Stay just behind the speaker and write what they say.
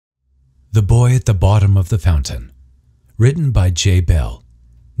The Boy at the Bottom of the Fountain. Written by J. Bell.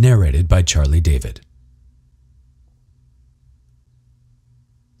 Narrated by Charlie David.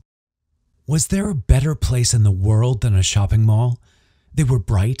 Was there a better place in the world than a shopping mall? They were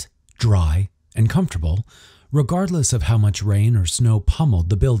bright, dry, and comfortable, regardless of how much rain or snow pummeled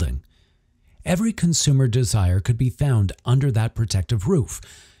the building. Every consumer desire could be found under that protective roof,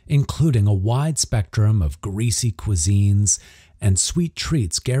 including a wide spectrum of greasy cuisines and sweet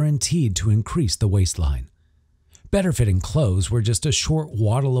treats guaranteed to increase the waistline. Better-fitting clothes were just a short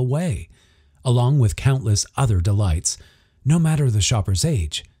waddle away, along with countless other delights, no matter the shopper's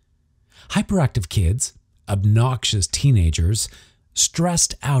age. Hyperactive kids, obnoxious teenagers,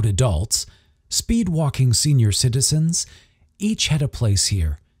 stressed-out adults, speed-walking senior citizens, each had a place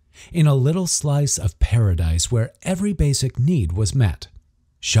here, in a little slice of paradise where every basic need was met.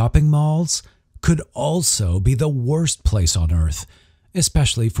 Shopping malls could also be the worst place on earth,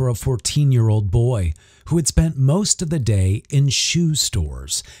 especially for a 14-year-old boy who had spent most of the day in shoe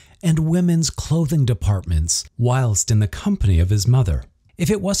stores and women's clothing departments whilst in the company of his mother.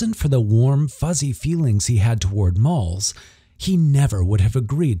 If it wasn't for the warm, fuzzy feelings he had toward malls, he never would have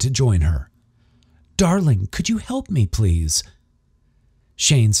agreed to join her. "Darling, could you help me, please?"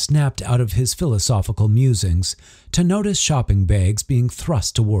 Shane snapped out of his philosophical musings to notice shopping bags being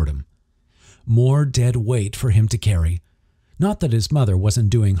thrust toward him. More dead weight for him to carry. Not that his mother wasn't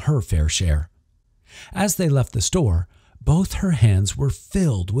doing her fair share. As they left the store, both her hands were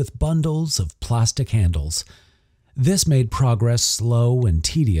filled with bundles of plastic handles. This made progress slow and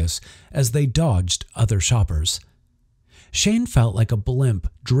tedious as they dodged other shoppers. Shane felt like a blimp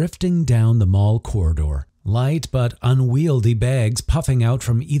drifting down the mall corridor, light but unwieldy bags puffing out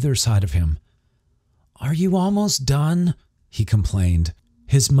from either side of him. "Are you almost done?" he complained.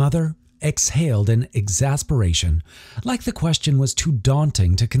 His mother exhaled in exasperation, like the question was too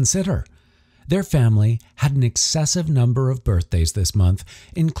daunting to consider. Their family had an excessive number of birthdays this month,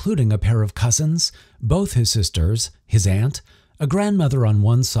 including a pair of cousins, both his sisters, his aunt, a grandmother on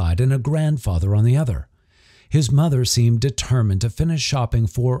one side and a grandfather on the other. His mother seemed determined to finish shopping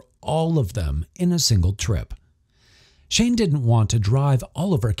for all of them in a single trip. Shane didn't want to drive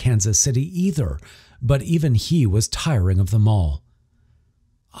all over Kansas City either, but even he was tiring of them all.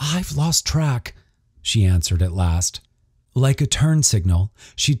 "I've lost track," she answered at last. Like a turn signal,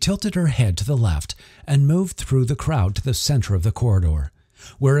 she tilted her head to the left and moved through the crowd to the center of the corridor,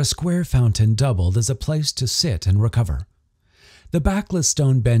 where a square fountain doubled as a place to sit and recover. The backless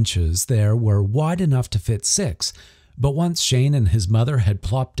stone benches there were wide enough to fit 6, but once Shane and his mother had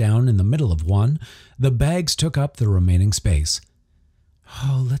plopped down in the middle of one, the bags took up the remaining space.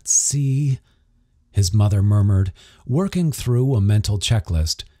 "Oh, let's see," his mother murmured, working through a mental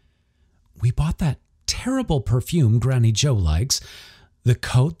checklist. "We bought that terrible perfume Granny Jo likes, the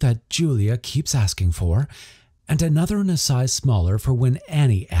coat that Julia keeps asking for, and another in a size smaller for when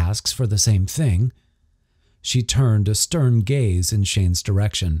Annie asks for the same thing." She turned a stern gaze in Shane's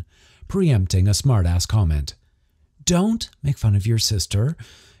direction, preempting a smart-ass comment. "Don't make fun of your sister.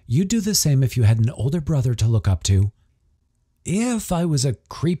 You'd do the same if you had an older brother to look up to." "If I was a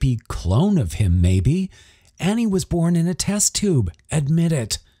creepy clone of him, maybe. Annie was born in a test tube. Admit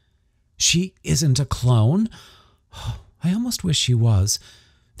it." "She isn't a clone." "I almost wish she was.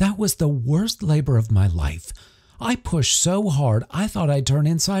 That was the worst labor of my life. I pushed so hard I thought I'd turn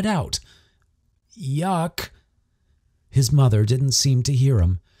inside out." "Yuck." His mother didn't seem to hear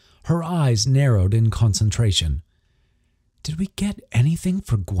him. Her eyes narrowed in concentration. "Did we get anything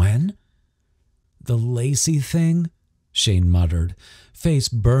for Gwen?" "The lacy thing?" Shane muttered, face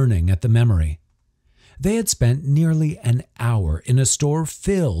burning at the memory. They had spent nearly an hour in a store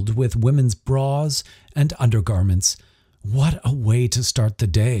filled with women's bras and undergarments. What a way to start the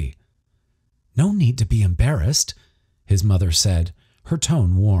day. "No need to be embarrassed," his mother said, her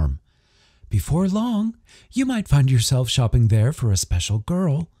tone warm. "Before long, you might find yourself shopping there for a special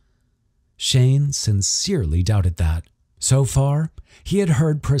girl." Shane sincerely doubted that. So far, he had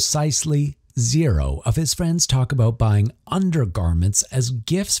heard precisely 0 of his friends talk about buying undergarments as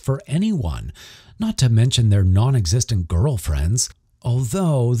gifts for anyone, not to mention their non-existent girlfriends,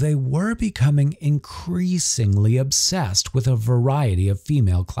 although they were becoming increasingly obsessed with a variety of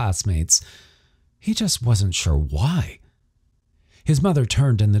female classmates. He just wasn't sure why. His mother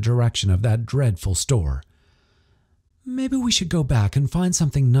turned in the direction of that dreadful store. "Maybe we should go back and find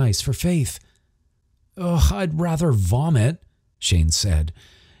something nice for Faith." "Ugh, I'd rather vomit," Shane said.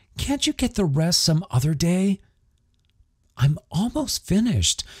 "Can't you get the rest some other day?" "I'm almost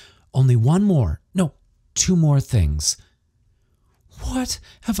finished. Only one more. No, 2 more things." "What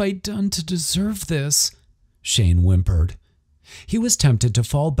have I done to deserve this?" Shane whimpered. He was tempted to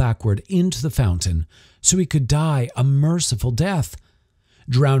fall backward into the fountain so he could die a merciful death.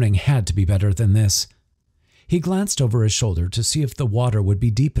 Drowning had to be better than this. He glanced over his shoulder to see if the water would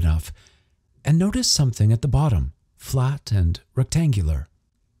be deep enough and noticed something at the bottom, flat and rectangular.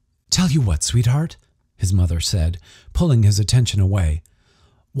 "Tell you what, sweetheart," his mother said, pulling his attention away.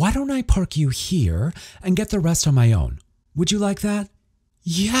 "Why don't I park you here and get the rest on my own? Would you like that?"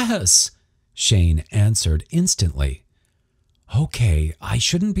 "Yes," Shane answered instantly. "Okay, I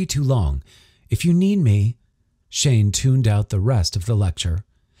shouldn't be too long. If you need me." Shane tuned out the rest of the lecture.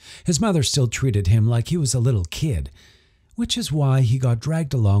 His mother still treated him like he was a little kid, which is why he got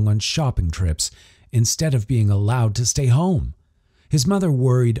dragged along on shopping trips instead of being allowed to stay home. His mother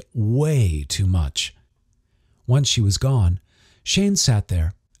worried way too much. Once she was gone, Shane sat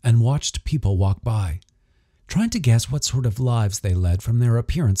there and watched people walk by, trying to guess what sort of lives they led from their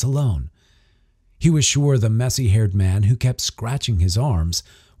appearance alone. He was sure the messy-haired man who kept scratching his arms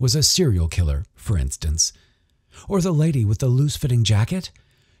was a serial killer, for instance. Or the lady with the loose-fitting jacket?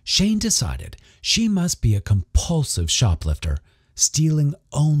 Shane decided she must be a compulsive shoplifter, stealing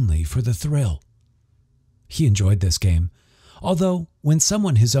only for the thrill. He enjoyed this game, although when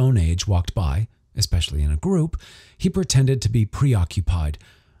someone his own age walked by, especially in a group, he pretended to be preoccupied,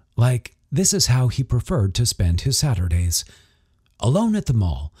 like this is how he preferred to spend his Saturdays. Alone at the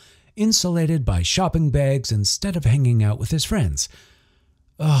mall, insulated by shopping bags instead of hanging out with his friends.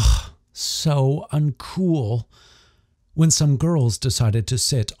 Ugh, so uncool. When some girls decided to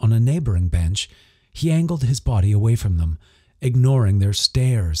sit on a neighboring bench, he angled his body away from them, ignoring their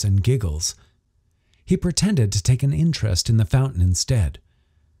stares and giggles. He pretended to take an interest in the fountain instead.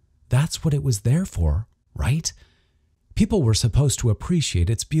 That's what it was there for, right? People were supposed to appreciate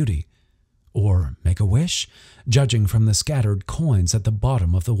its beauty, or make a wish, judging from the scattered coins at the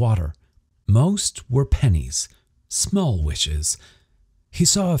bottom of the water. Most were pennies, small wishes. He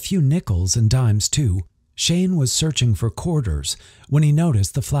saw a few nickels and dimes too. Shane was searching for quarters when he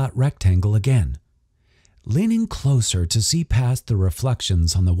noticed the flat rectangle again. Leaning closer to see past the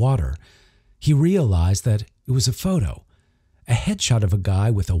reflections on the water, he realized that it was a photo, a headshot of a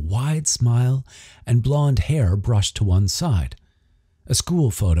guy with a wide smile and blonde hair brushed to one side. A school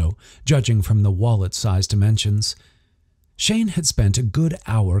photo, judging from the wallet-sized dimensions. Shane had spent a good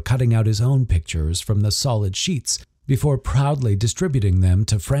hour cutting out his own pictures from the solid sheets before proudly distributing them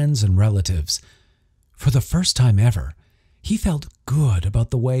to friends and relatives. For the first time ever, he felt good about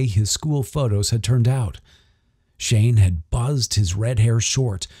the way his school photos had turned out. Shane had buzzed his red hair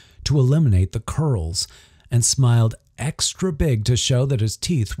short to eliminate the curls and smiled extra big to show that his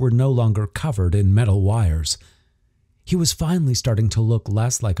teeth were no longer covered in metal wires. He was finally starting to look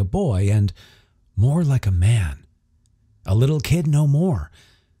less like a boy and more like a man. A little kid no more.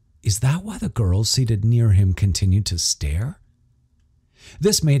 Is that why the girls seated near him continued to stare?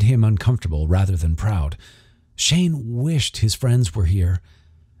 This made him uncomfortable rather than proud. Shane wished his friends were here.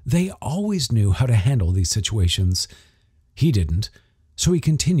 They always knew how to handle these situations. He didn't, so he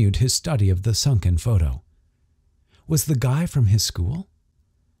continued his study of the sunken photo. Was the guy from his school?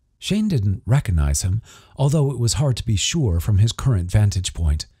 Shane didn't recognize him, although it was hard to be sure from his current vantage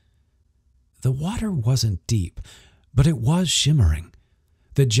point. The water wasn't deep, but it was shimmering,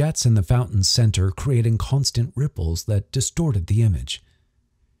 the jets in the fountain's center creating constant ripples that distorted the image.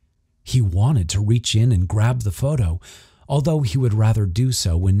 He wanted to reach in and grab the photo, although he would rather do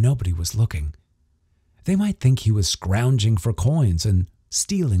so when nobody was looking. They might think he was scrounging for coins and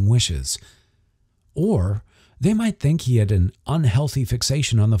stealing wishes. Or they might think he had an unhealthy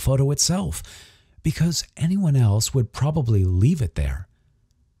fixation on the photo itself, because anyone else would probably leave it there.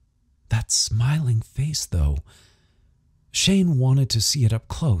 That smiling face, though. Shane wanted to see it up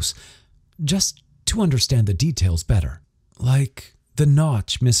close, just to understand the details better. Like the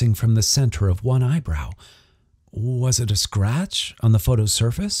notch missing from the center of one eyebrow. Was it a scratch on the photo's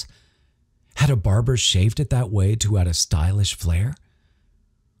surface? Had a barber shaved it that way to add a stylish flair?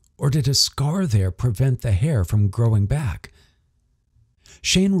 Or did a scar there prevent the hair from growing back?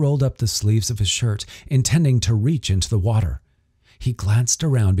 Shane rolled up the sleeves of his shirt, intending to reach into the water. He glanced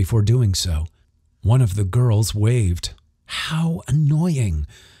around before doing so. One of the girls waved. How annoying!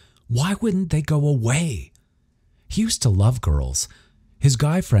 Why wouldn't they go away? He used to love girls. His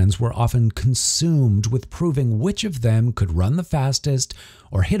guy friends were often consumed with proving which of them could run the fastest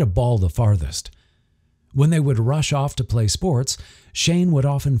or hit a ball the farthest. When they would rush off to play sports, Shane would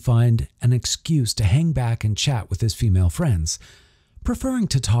often find an excuse to hang back and chat with his female friends, preferring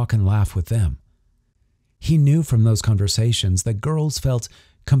to talk and laugh with them. He knew from those conversations that girls felt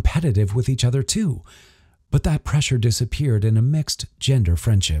competitive with each other too, but that pressure disappeared in a mixed gender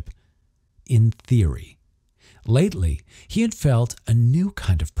friendship. In theory. Lately, he had felt a new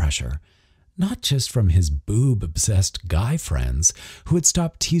kind of pressure, not just from his boob-obsessed guy friends who had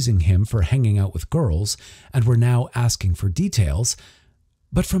stopped teasing him for hanging out with girls and were now asking for details,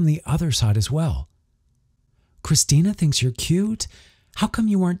 but from the other side as well. "Christina thinks you're cute. How come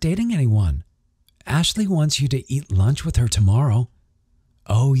you weren't dating anyone? Ashley wants you to eat lunch with her tomorrow."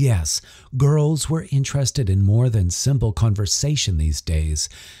 Oh yes, girls were interested in more than simple conversation these days,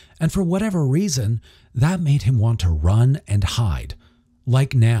 and for whatever reason, that made him want to run and hide.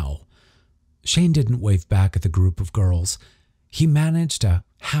 Like now. Shane didn't wave back at the group of girls. He managed a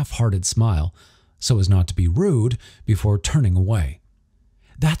half-hearted smile, so as not to be rude, before turning away.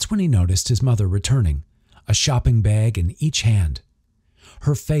 That's when he noticed his mother returning, a shopping bag in each hand.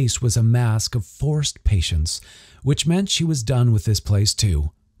 Her face was a mask of forced patience, which meant she was done with this place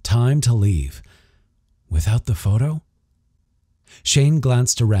too. Time to leave. Without the photo? Shane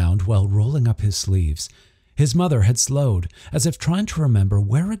glanced around while rolling up his sleeves. His mother had slowed, as if trying to remember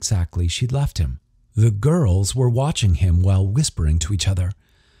where exactly she'd left him. The girls were watching him while whispering to each other.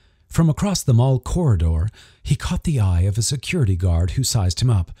 From across the mall corridor, he caught the eye of a security guard who sized him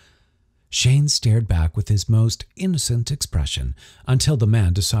up. Shane stared back with his most innocent expression until the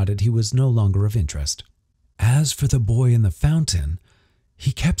man decided he was no longer of interest. As for the boy in the fountain,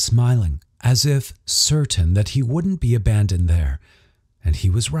 he kept smiling, as if certain that he wouldn't be abandoned there, and he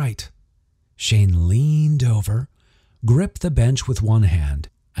was right. Shane leaned over, gripped the bench with one hand,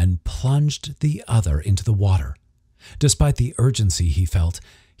 and plunged the other into the water. Despite the urgency he felt,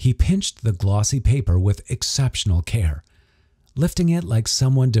 he pinched the glossy paper with exceptional care, lifting it like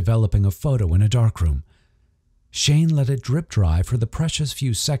someone developing a photo in a darkroom. Shane let it drip dry for the precious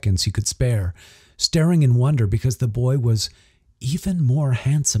few seconds he could spare, staring in wonder because the boy was even more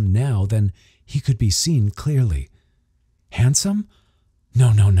handsome now than he could be seen clearly. Handsome?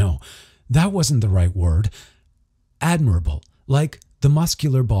 No. That wasn't the right word. Admirable, like the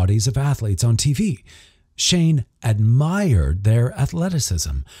muscular bodies of athletes on TV. Shane admired their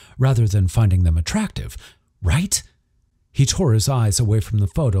athleticism rather than finding them attractive, right? He tore his eyes away from the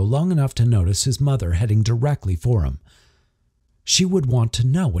photo long enough to notice his mother heading directly for him. She would want to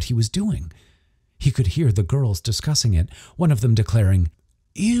know what he was doing. He could hear the girls discussing it, one of them declaring,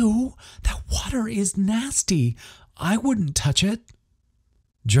 "Ew, that water is nasty. I wouldn't touch it."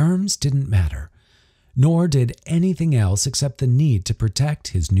 Germs didn't matter, nor did anything else except the need to protect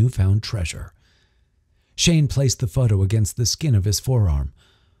his newfound treasure. Shane placed the photo against the skin of his forearm,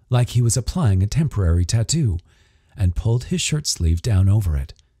 like he was applying a temporary tattoo, and pulled his shirt sleeve down over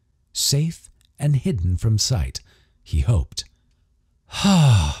it. Safe and hidden from sight, he hoped.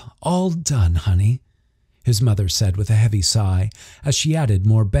 "All done, honey," his mother said with a heavy sigh as she added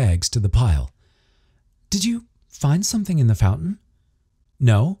more bags to the pile. "Did you find something in the fountain?"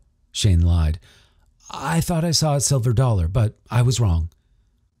 "No," Shane lied. "I thought I saw a silver dollar, but I was wrong."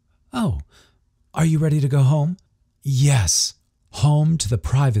 "Oh, are you ready to go home?" Yes, home to the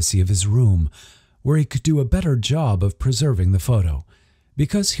privacy of his room, where he could do a better job of preserving the photo,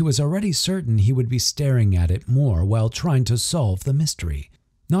 because he was already certain he would be staring at it more while trying to solve the mystery.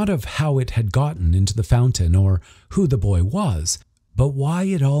 Not of how it had gotten into the fountain or who the boy was, but why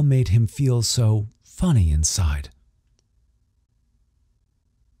it all made him feel so funny inside.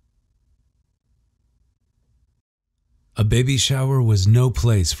 A baby shower was no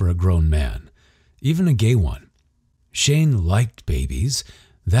place for a grown man, even a gay one. Shane liked babies.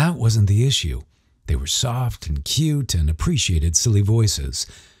 That wasn't the issue. They were soft and cute and appreciated silly voices.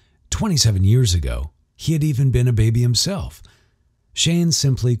 27 years ago, he had even been a baby himself. Shane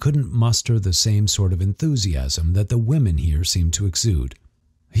simply couldn't muster the same sort of enthusiasm that the women here seemed to exude.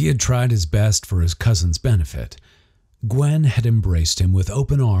 He had tried his best for his cousin's benefit. Gwen had embraced him with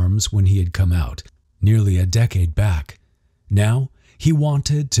open arms when he had come out, nearly a decade back. Now, he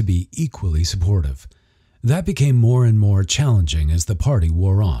wanted to be equally supportive. That became more and more challenging as the party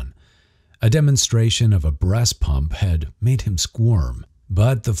wore on. A demonstration of a breast pump had made him squirm,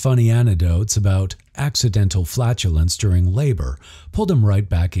 but the funny anecdotes about accidental flatulence during labor pulled him right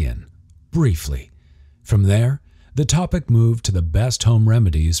back in, briefly. From there, the topic moved to the best home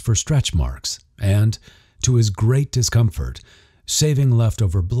remedies for stretch marks and, to his great discomfort, saving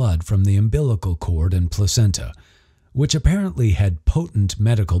leftover blood from the umbilical cord and placenta, which apparently had potent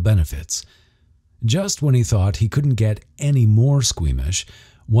medical benefits. Just when he thought he couldn't get any more squeamish,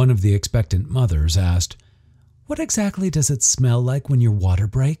 one of the expectant mothers asked, "What exactly does it smell like when your water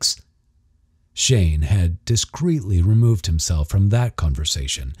breaks?" Shane had discreetly removed himself from that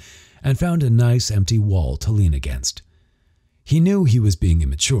conversation and found a nice empty wall to lean against. He knew he was being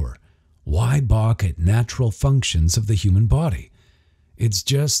immature. Why balk at natural functions of the human body? It's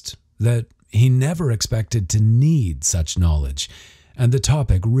just that He never expected to need such knowledge, and the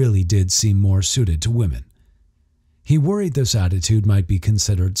topic really did seem more suited to women. He worried this attitude might be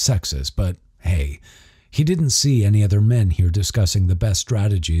considered sexist, but hey, he didn't see any other men here discussing the best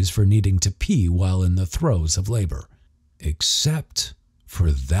strategies for needing to pee while in the throes of labor. Except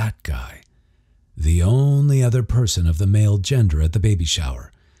for that guy, the only other person of the male gender at the baby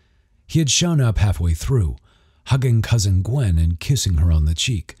shower. He had shown up halfway through, hugging Cousin Gwen and kissing her on the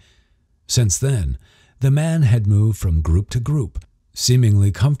cheek. Since then, the man had moved from group to group,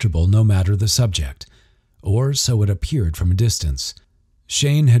 seemingly comfortable no matter the subject, or so it appeared from a distance.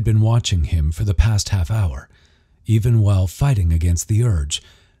 Shane had been watching him for the past half hour, even while fighting against the urge,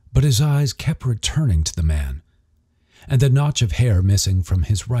 but his eyes kept returning to the man, and the notch of hair missing from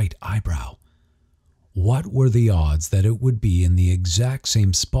his right eyebrow. What were the odds that it would be in the exact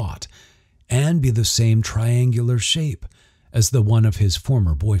same spot and be the same triangular shape as the one of his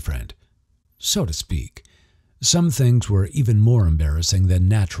former boyfriend? So to speak, some things were even more embarrassing than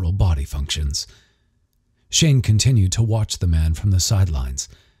natural body functions. Shane continued to watch the man from the sidelines.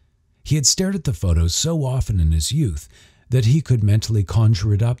 He had stared at the photo so often in his youth that he could mentally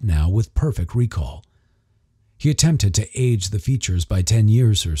conjure it up now with perfect recall. He attempted to age the features by 10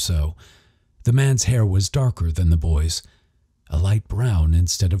 years or so. The man's hair was darker than the boy's, a light brown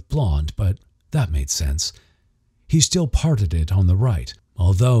instead of blonde, but that made sense. He still parted it on the right,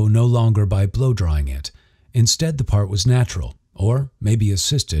 although no longer by blow-drying it. Instead, the part was natural, or maybe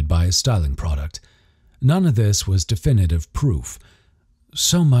assisted by a styling product. None of this was definitive proof.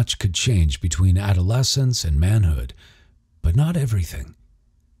 So much could change between adolescence and manhood, but not everything.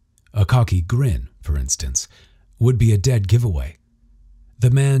 A cocky grin, for instance, would be a dead giveaway. The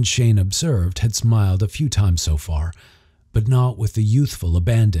man Shane observed had smiled a few times so far, but not with the youthful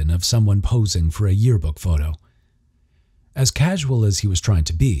abandon of someone posing for a yearbook photo. As casual as he was trying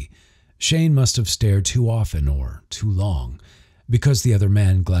to be, Shane must have stared too often or too long, because the other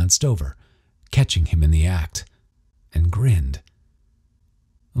man glanced over, catching him in the act, and grinned.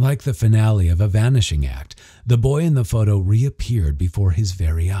 Like the finale of a vanishing act, the boy in the photo reappeared before his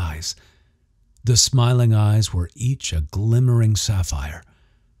very eyes. The smiling eyes were each a glimmering sapphire.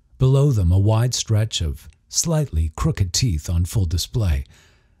 Below them, a wide stretch of slightly crooked teeth on full display,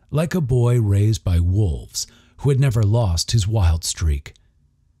 like a boy raised by wolves who had never lost his wild streak.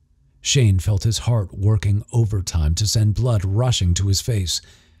 Shane felt his heart working overtime to send blood rushing to his face,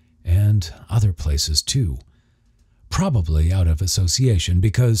 and other places too. Probably out of association,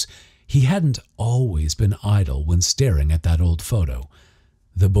 because he hadn't always been idle when staring at that old photo.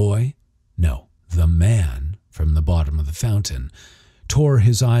 The boy? No, the man from the bottom of the fountain tore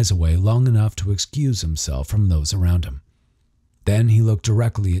his eyes away long enough to excuse himself from those around him. Then he looked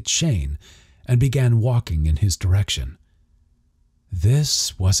directly at Shane and began walking in his direction.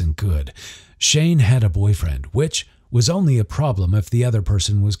 This wasn't good. Shane had a boyfriend, which was only a problem if the other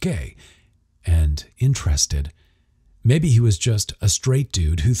person was gay and interested. Maybe he was just a straight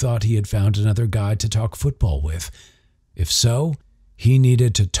dude who thought he had found another guy to talk football with. If so, he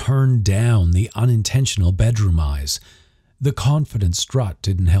needed to turn down the unintentional bedroom eyes. The confident strut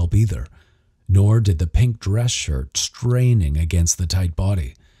didn't help either, nor did the pink dress shirt straining against the tight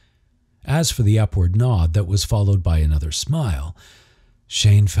body. As for the upward nod that was followed by another smile,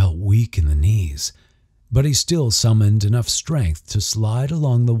 Shane felt weak in the knees, but he still summoned enough strength to slide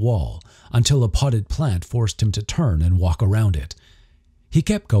along the wall until a potted plant forced him to turn and walk around it. He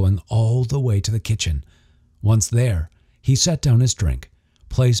kept going all the way to the kitchen. Once there, he set down his drink,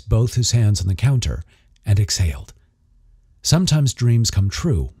 placed both his hands on the counter, and exhaled. Sometimes dreams come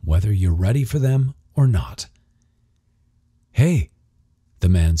true, whether you're ready for them or not. "Hey," the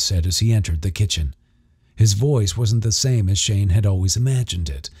man said as he entered the kitchen. His voice wasn't the same as Shane had always imagined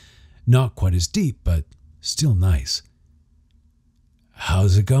it. Not quite as deep, but still nice.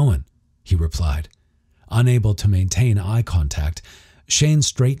 "How's it going?" he replied. Unable to maintain eye contact, Shane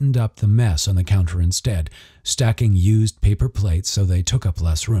straightened up the mess on the counter instead, stacking used paper plates so they took up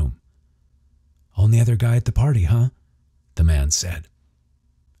less room. "Only other guy at the party, huh?" the man said.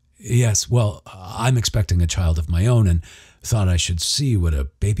 "Yes, well, I'm expecting a child of my own and thought I should see what a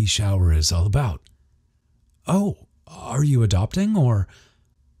baby shower is all about." "Oh, are you adopting or—"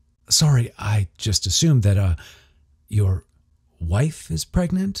 "Sorry, I just assumed that, your wife is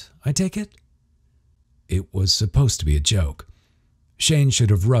pregnant, I take it?" It was supposed to be a joke. Shane should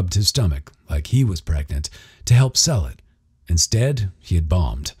have rubbed his stomach, like he was pregnant, to help sell it. Instead, he had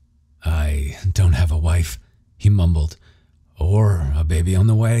bombed. "I don't have a wife," he mumbled. "Or a baby on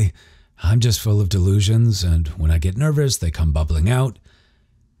the way. I'm just full of delusions, and when I get nervous, they come bubbling out."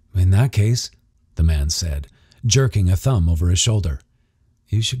 "In that case," the man said, jerking a thumb over his shoulder,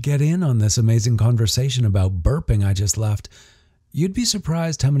 You should get in on this amazing conversation about burping I just left. You'd be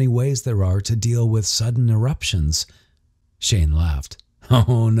surprised how many ways there are to deal with sudden eruptions. Shane laughed.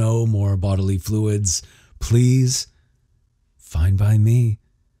 Oh, no more bodily fluids, please. Fine by me.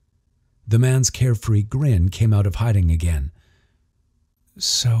 The man's carefree grin came out of hiding again.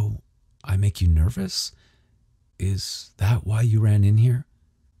 So, I make you nervous? Is that why you ran in here?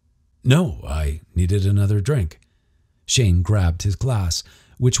 No, I needed another drink. Shane grabbed his glass,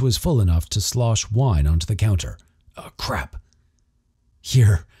 which was full enough to slosh wine onto the counter. Crap.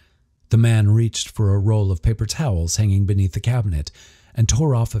 Here. The man reached for a roll of paper towels hanging beneath the cabinet and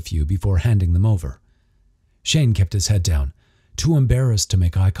tore off a few before handing them over. Shane kept his head down, too embarrassed to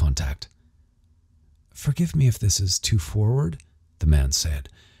make eye contact. Forgive me if this is too forward, the man said,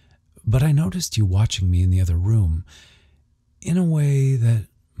 but I noticed you watching me in the other room in a way that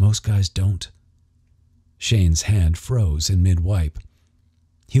most guys don't. Shane's hand froze in mid-wipe.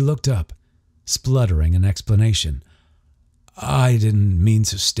 He looked up, spluttering an explanation. I didn't mean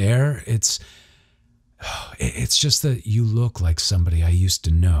to stare. It's just that you look like somebody I used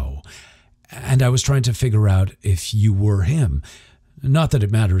to know, and I was trying to figure out if you were him. Not that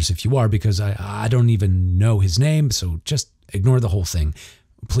it matters if you are, because I don't even know his name, so just ignore the whole thing,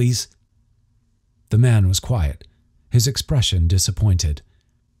 please. The man was quiet, his expression disappointed.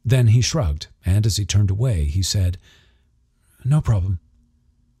 Then he shrugged, and as he turned away, he said, No problem.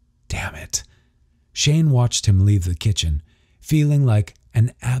 Damn it. Shane watched him leave the kitchen, feeling like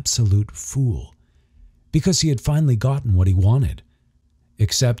an absolute fool, because he had finally gotten what he wanted.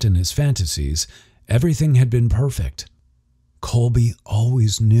 Except in his fantasies, everything had been perfect. Colby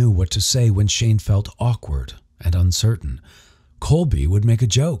always knew what to say when Shane felt awkward and uncertain. Colby would make a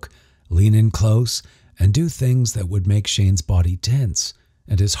joke, lean in close, and do things that would make Shane's body tense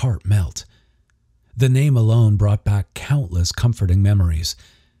and his heart melt. The name alone brought back countless comforting memories,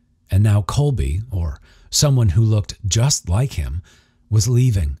 and now Colby, or someone who looked just like him, was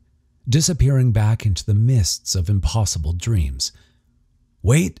leaving, disappearing back into the mists of impossible dreams.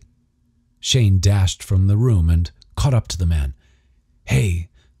 Wait! Shane dashed from the room and caught up to the man. Hey,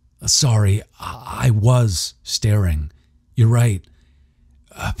 sorry, I was staring. You're right,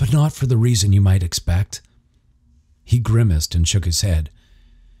 but not for the reason you might expect. He grimaced and shook his head.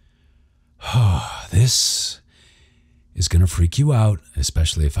 Oh, this is going to freak you out,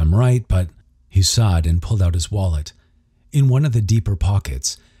 especially if I'm right, but he sighed and pulled out his wallet. In one of the deeper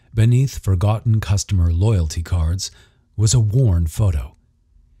pockets, beneath forgotten customer loyalty cards, was a worn photo.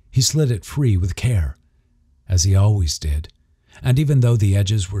 He slid it free with care, as he always did, and even though the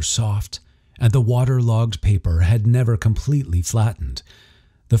edges were soft and the waterlogged paper had never completely flattened,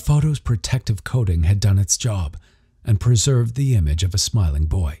 the photo's protective coating had done its job and preserved the image of a smiling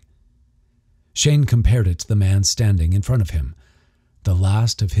boy. Shane compared it to the man standing in front of him, the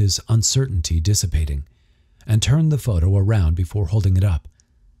last of his uncertainty dissipating, and turned the photo around before holding it up.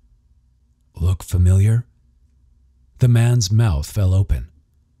 Look familiar? The man's mouth fell open.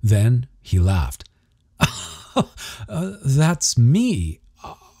 Then he laughed. That's me.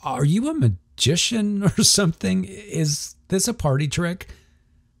 Are you a magician or something? Is this a party trick?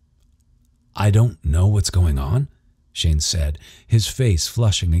 I don't know what's going on, Shane said, his face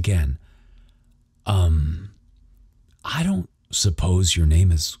flushing again. I don't suppose your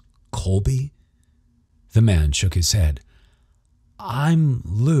name is Colby? The man shook his head. I'm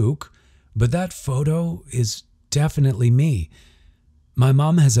Luke, but that photo is definitely me. My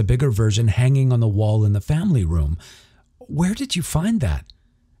mom has a bigger version hanging on the wall in the family room. Where did you find that?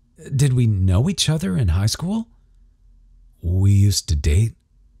 Did we know each other in high school? We used to date,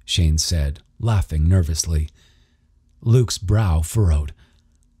 Shane said, laughing nervously. Luke's brow furrowed.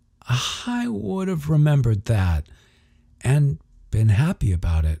 I would have remembered that and been happy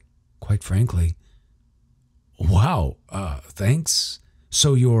about it, quite frankly. Wow, thanks.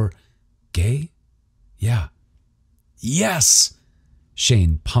 So you're gay? Yeah. Yes!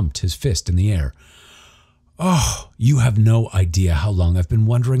 Shane pumped his fist in the air. Oh, you have no idea how long I've been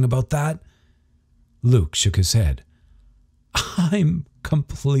wondering about that. Luke shook his head. I'm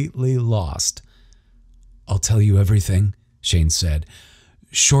completely lost. I'll tell you everything, Shane said,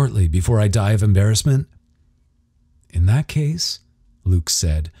 shortly before I die of embarrassment. In that case, Luke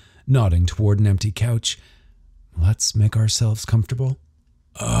said, nodding toward an empty couch, let's make ourselves comfortable.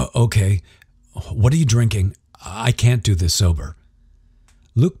 Okay. What are you drinking? I can't do this sober.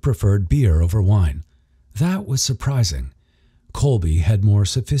 Luke preferred beer over wine. That was surprising. Colby had more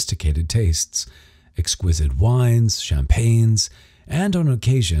sophisticated tastes, exquisite wines, champagnes, and on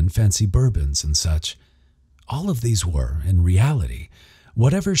occasion fancy bourbons and such. All of these were, in reality,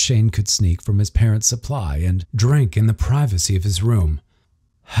 whatever Shane could sneak from his parents' supply and drink in the privacy of his room.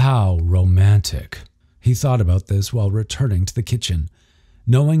 How romantic. He thought about this while returning to the kitchen,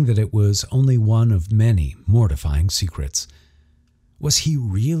 knowing that it was only one of many mortifying secrets. Was he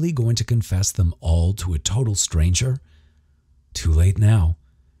really going to confess them all to a total stranger? Too late now.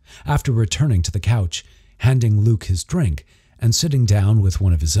 After returning to the couch, handing Luke his drink, and sitting down with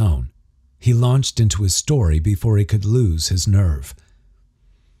one of his own, he launched into his story before he could lose his nerve.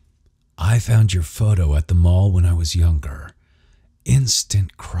 I found your photo at the mall when I was younger.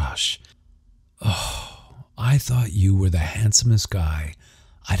 Instant crush. Oh, I thought you were the handsomest guy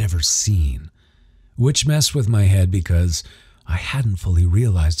I'd ever seen, which messed with my head because I hadn't fully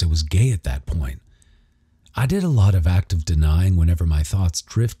realized I was gay at that point. I did a lot of active denying whenever my thoughts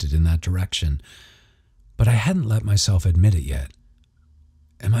drifted in that direction, but I hadn't let myself admit it yet.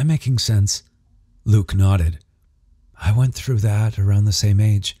 Am I making sense? Luke nodded. I went through that around the same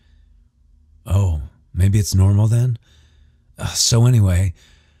age. Oh, maybe it's normal then? So anyway,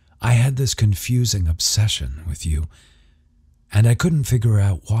 I had this confusing obsession with you, and I couldn't figure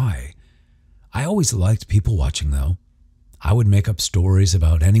out why. I always liked people watching, though. I would make up stories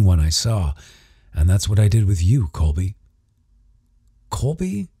about anyone I saw, and that's what I did with you, Colby.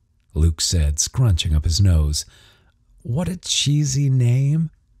 Colby? Luke said, scrunching up his nose. What a cheesy name.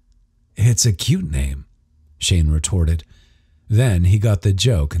 It's a cute name, Shane retorted. Then he got the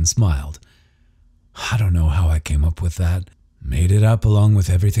joke and smiled. I don't know how I came up with that. Made it up along with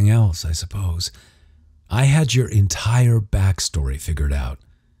everything else, I suppose. I had your entire backstory figured out.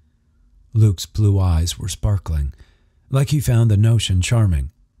 Luke's blue eyes were sparkling, like he found the notion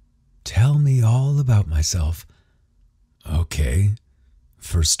charming. Tell me all about myself. Okay.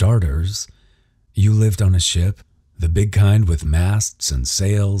 For starters, you lived on a ship, the big kind with masts and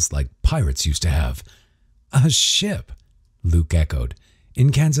sails like pirates used to have. A ship, Luke echoed,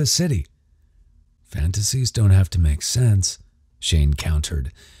 in Kansas City. Fantasies don't have to make sense, Shane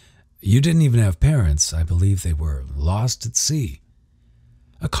countered. You didn't even have parents. I believe they were lost at sea.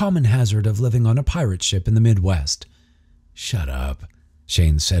 A common hazard of living on a pirate ship in the Midwest. Shut up,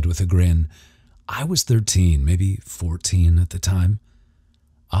 Shane said with a grin. I was 13, maybe 14 at the time.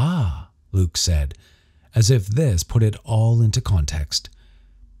 Ah, Luke said, as if this put it all into context.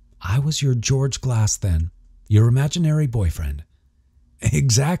 I was your George Glass then, your imaginary boyfriend.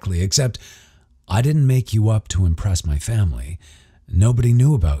 Exactly, except I didn't make you up to impress my family. Nobody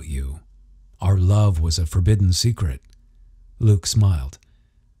knew about you. Our love was a forbidden secret. Luke smiled.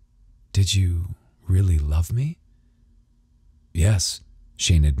 Did you really love me? Yes,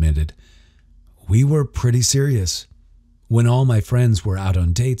 Shane admitted. We were pretty serious. When all my friends were out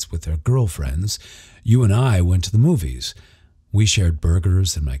on dates with their girlfriends, you and I went to the movies. We shared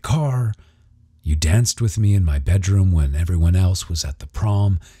burgers in my car. You danced with me in my bedroom when everyone else was at the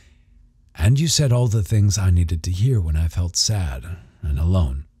prom. And you said all the things I needed to hear when I felt sad and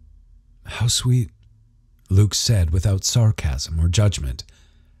alone. How sweet, Luke said without sarcasm or judgment.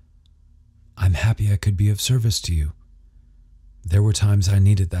 I'm happy I could be of service to you. There were times I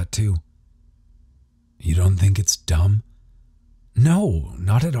needed that too. You don't think it's dumb? No,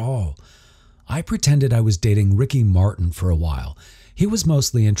 not at all. I pretended I was dating Ricky Martin for a while. He was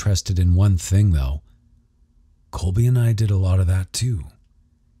mostly interested in one thing, though. Colby and I did a lot of that too.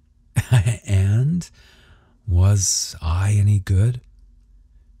 And? Was I any good?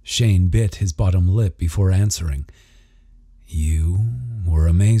 Shane bit his bottom lip before answering. You were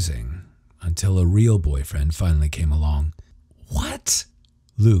amazing, until a real boyfriend finally came along. What?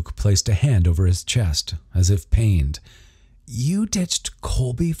 Luke placed a hand over his chest, as if pained. You ditched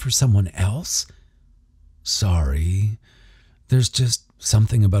Colby for someone else? Sorry. There's just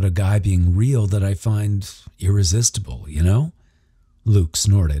something about a guy being real that I find irresistible, you know? Luke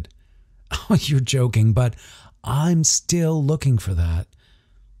snorted. Oh, you're joking, but I'm still looking for that.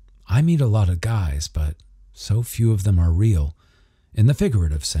 I meet a lot of guys, but so few of them are real, in the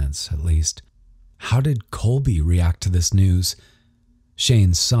figurative sense, at least. How did Colby react to this news?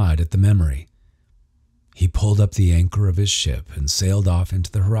 Shane sighed at the memory. He pulled up the anchor of his ship and sailed off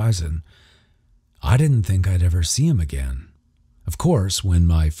into the horizon. I didn't think I'd ever see him again. Of course, when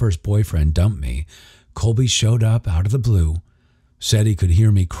my first boyfriend dumped me, Colby showed up out of the blue, said he could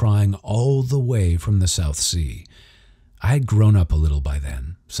hear me crying all the way from the South Sea. I had grown up a little by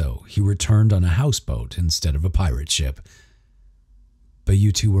then, so he returned on a houseboat instead of a pirate ship. But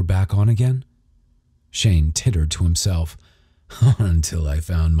you two were back on again? Shane tittered to himself. Until I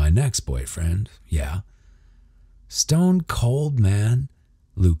found my next boyfriend, yeah. Stone cold, man,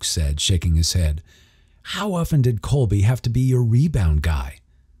 Luke said, shaking his head. How often did Colby have to be your rebound guy?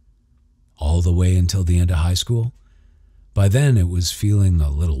 All the way until the end of high school? By then it was feeling a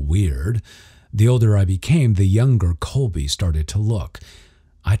little weird. The older I became, the younger Colby started to look.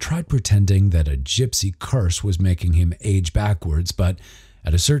 I tried pretending that a gypsy curse was making him age backwards, but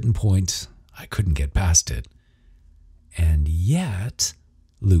at a certain point, I couldn't get past it. And yet,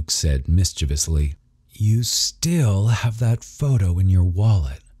 Luke said mischievously, you still have that photo in your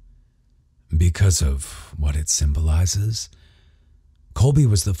wallet. Because of what it symbolizes? Colby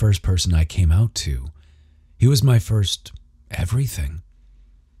was the first person I came out to. He was my first everything.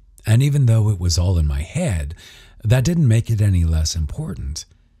 And even though it was all in my head, that didn't make it any less important.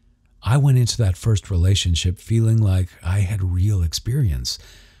 I went into that first relationship feeling like I had real experience.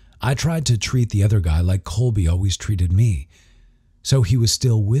 I tried to treat the other guy like Colby always treated me, so he was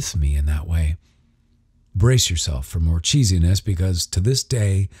still with me in that way. Brace yourself for more cheesiness because to this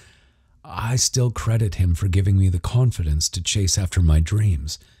day, I still credit him for giving me the confidence to chase after my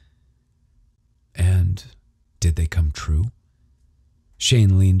dreams. And did they come true?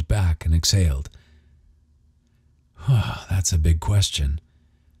 Shane leaned back and exhaled. That's a big question.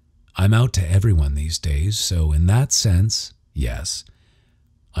 I'm out to everyone these days, so in that sense, yes.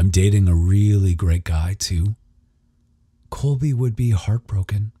 I'm dating a really great guy, too. Colby would be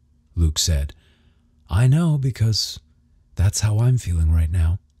heartbroken, Luke said. I know, because that's how I'm feeling right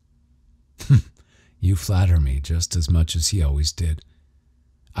now. You flatter me just as much as he always did.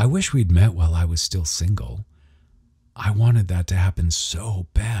 I wish we'd met while I was still single. I wanted that to happen so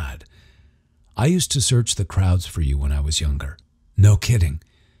bad. I used to search the crowds for you when I was younger. No kidding.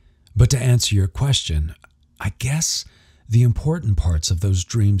 But to answer your question, I guess the important parts of those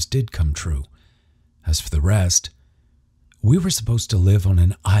dreams did come true. As for the rest, we were supposed to live on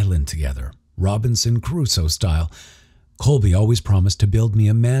an island together, Robinson Crusoe style. Colby always promised to build me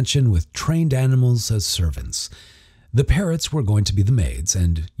a mansion with trained animals as servants. The parrots were going to be the maids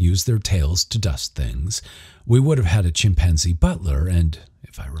and use their tails to dust things. We would have had a chimpanzee butler and,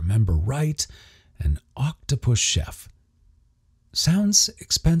 if I remember right, an octopus chef. Sounds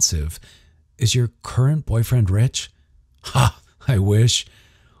expensive. Is your current boyfriend rich? Ha! I wish.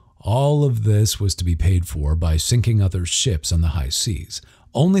 All of this was to be paid for by sinking other ships on the high seas.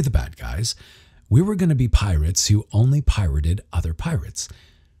 Only the bad guys. We were going to be pirates who only pirated other pirates.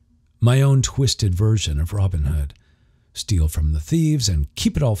 My own twisted version of Robin Hood. Steal from the thieves and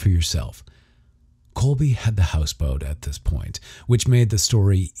keep it all for yourself. Colby had the houseboat at this point, which made the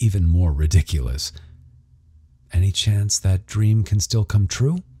story even more ridiculous. Any chance that dream can still come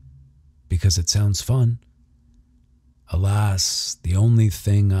true? Because it sounds fun. Alas, the only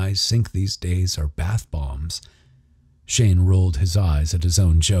thing I sink these days are bath bombs. Shane rolled his eyes at his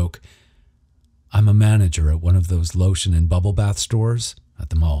own joke. I'm a manager at one of those lotion and bubble bath stores at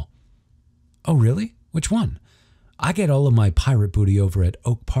the mall. Oh, really? Which one? I get all of my pirate booty over at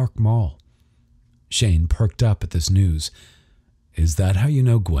Oak Park Mall. Shane perked up at this news. Is that how you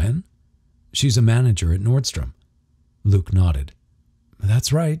know Gwen? She's a manager at Nordstrom. Luke nodded.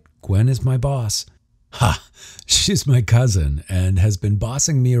 That's right. Gwen is my boss. Ha! She's my cousin and has been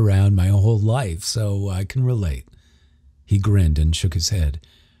bossing me around my whole life, so I can relate. He grinned and shook his head.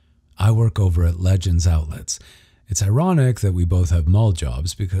 I work over at Legends Outlets. It's ironic that we both have mall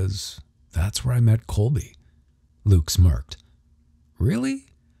jobs because that's where I met Colby. Luke smirked. Really?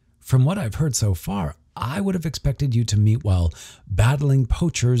 From what I've heard so far, I would have expected you to meet while battling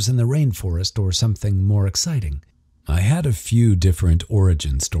poachers in the rainforest or something more exciting. I had a few different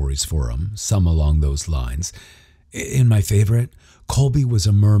origin stories for him, some along those lines. In my favorite, Colby was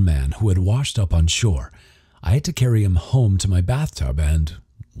a merman who had washed up on shore. I had to carry him home to my bathtub and,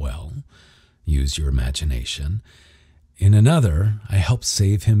 well, use your imagination. In another, I helped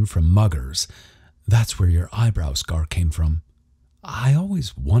save him from muggers. That's where your eyebrow scar came from. I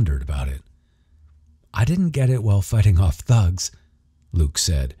always wondered about it. I didn't get it while fighting off thugs, Luke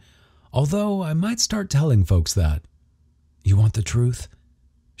said, although I might start telling folks that. You want the truth?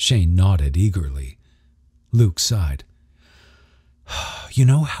 Shane nodded eagerly. Luke sighed. You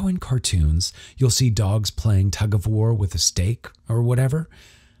know how in cartoons you'll see dogs playing tug-of-war with a steak or whatever?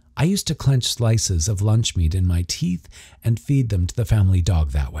 I used to clench slices of lunch meat in my teeth and feed them to the family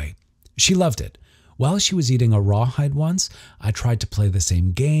dog that way. She loved it. While she was eating a rawhide once, I tried to play the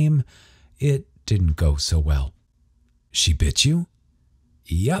same game. It didn't go so well. She bit you?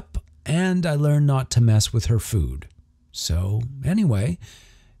 Yup, and I learned not to mess with her food. So, anyway,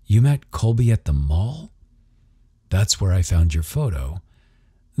 you met Colby at the mall? That's where I found your photo.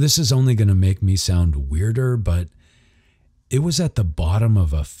 This is only going to make me sound weirder, but it was at the bottom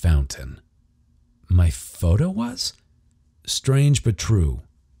of a fountain. My photo was? Strange but true.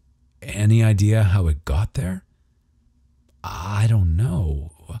 Any idea how it got there? I don't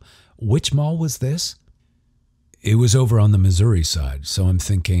know. Which mall was this? It was over on the Missouri side, so I'm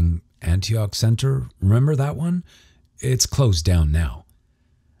thinking Antioch Center. Remember that one? It's closed down now.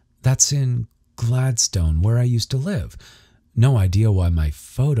 That's in Gladstone, where I used to live. No idea why my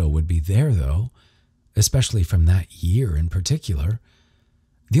photo would be there, though, especially from that year in particular.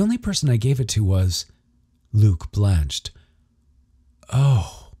 The only person I gave it to was Luke blanched.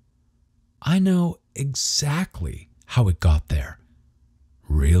 Oh, I know exactly how it got there.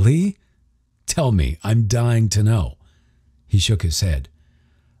 Really? Tell me, I'm dying to know. He shook his head.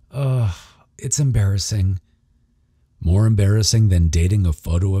 It's embarrassing. More embarrassing than dating a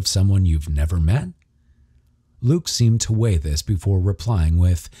photo of someone you've never met? Luke seemed to weigh this before replying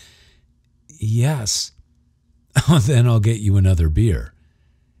with, yes. Then I'll get you another beer.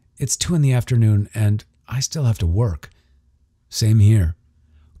 It's 2 p.m. and I still have to work. Same here.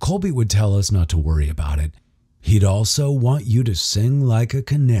 Colby would tell us not to worry about it. He'd also want you to sing like a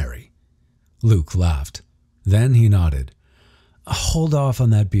canary. Luke laughed. Then he nodded. Hold off on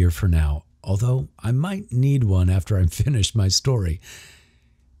that beer for now, although I might need one after I'm finished my story.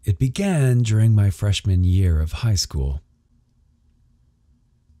 It began during my freshman year of high school.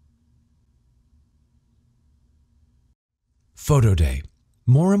 Photo day.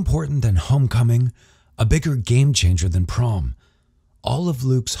 More important than homecoming, a bigger game changer than prom. All of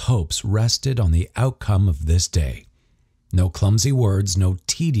Luke's hopes rested on the outcome of this day. No clumsy words, no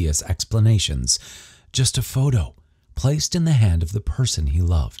tedious explanations, just a photo placed in the hand of the person he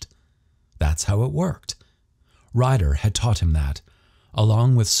loved. That's how it worked. Ryder had taught him that,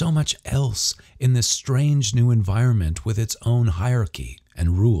 along with so much else in this strange new environment with its own hierarchy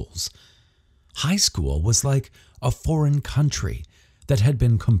and rules. High school was like a foreign country that had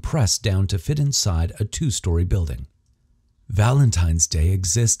been compressed down to fit inside a 2-story building. Valentine's Day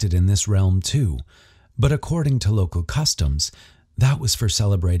existed in this realm too, but according to local customs, that was for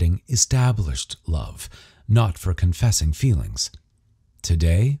celebrating established love, not for confessing feelings.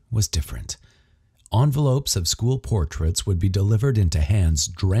 Today was different. Envelopes of school portraits would be delivered into hands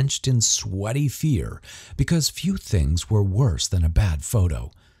drenched in sweaty fear because few things were worse than a bad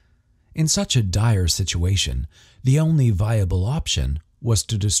photo. In such a dire situation, the only viable option was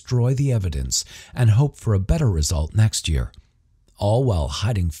to destroy the evidence and hope for a better result next year, all while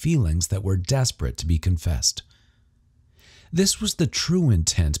hiding feelings that were desperate to be confessed. This was the true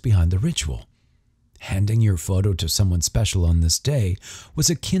intent behind the ritual. Handing your photo to someone special on this day was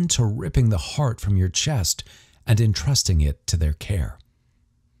akin to ripping the heart from your chest and entrusting it to their care.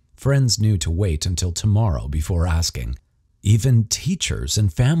 Friends knew to wait until tomorrow before asking. Even teachers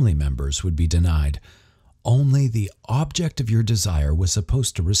and family members would be denied. Only the object of your desire was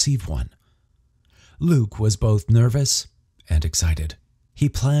supposed to receive one. Luke was both nervous and excited. He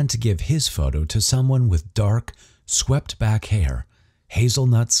planned to give his photo to someone with dark, swept-back hair,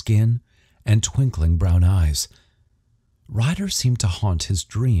 hazelnut skin, and twinkling brown eyes. Ryder seemed to haunt his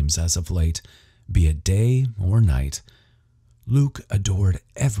dreams as of late, be it day or night. Luke adored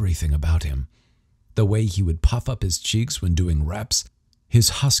everything about him. The way he would puff up his cheeks when doing reps, his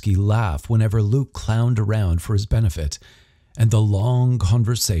husky laugh whenever Luke clowned around for his benefit, and the long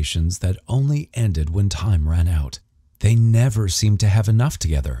conversations that only ended when time ran out. They never seemed to have enough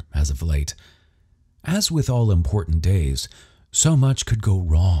together as of late. As with all important days, so much could go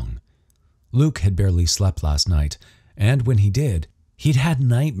wrong. Luke had barely slept last night, and when he did, he'd had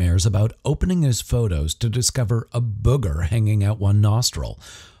nightmares about opening his photos to discover a booger hanging out one nostril,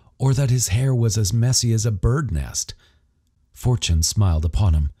 or that his hair was as messy as a bird nest. Fortune smiled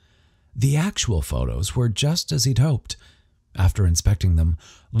upon him. The actual photos were just as he'd hoped. After inspecting them,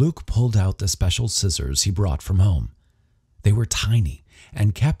 Luke pulled out the special scissors he brought from home. They were tiny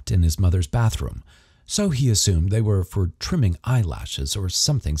and kept in his mother's bathroom, so he assumed they were for trimming eyelashes or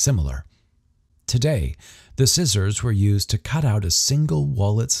something similar. Today, the scissors were used to cut out a single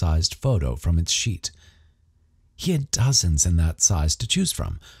wallet-sized photo from its sheet. He had dozens in that size to choose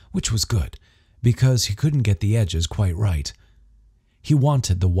from, which was good, because he couldn't get the edges quite right. He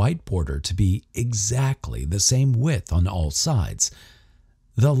wanted the white border to be exactly the same width on all sides.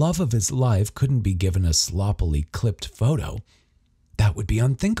 The love of his life couldn't be given a sloppily clipped photo. That would be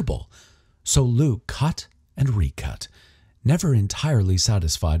unthinkable. So Luke cut and recut, never entirely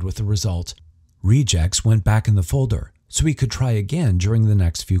satisfied with the result. Rejects went back in the folder, so he could try again during the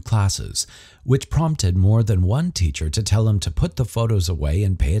next few classes, which prompted more than one teacher to tell him to put the photos away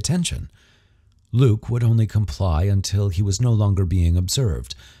and pay attention. Luke would only comply until he was no longer being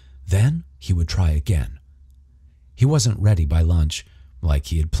observed. Then he would try again. He wasn't ready by lunch, like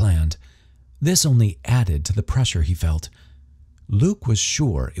he had planned. This only added to the pressure he felt. Luke was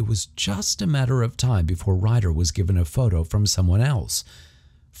sure it was just a matter of time before Ryder was given a photo from someone else.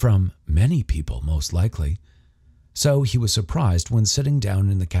 From many people, most likely. So he was surprised when sitting down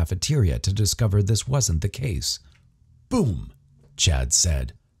in the cafeteria to discover this wasn't the case. "Boom," Chad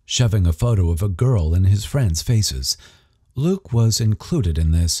said, shoving a photo of a girl in his friends' faces. Luke was included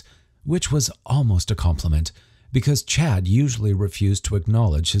in this, which was almost a compliment, because Chad usually refused to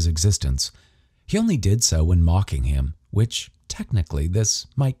acknowledge his existence. He only did so when mocking him, which technically this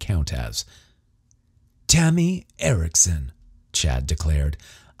might count as. "Tammy Erickson," Chad declared.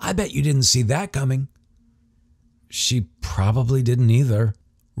 "I bet you didn't see that coming." "She probably didn't either,"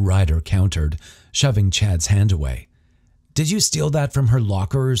 Ryder countered, shoving Chad's hand away. "Did you steal that from her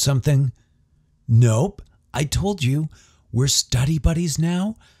locker or something?" "Nope. I told you. We're study buddies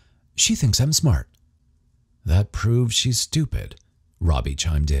now. She thinks I'm smart." "That proves she's stupid," Robbie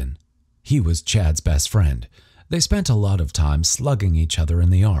chimed in. He was Chad's best friend. They spent a lot of time slugging each other in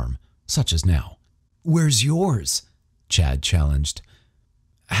the arm, such as now. "Where's yours?" Chad challenged.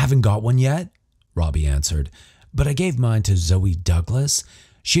 "I haven't got one yet," Robbie answered, "but I gave mine to Zoe Douglas.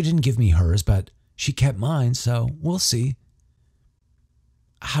 She didn't give me hers, but she kept mine, so we'll see."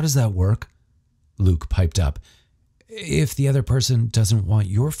 "How does that work?" Luke piped up. "If the other person doesn't want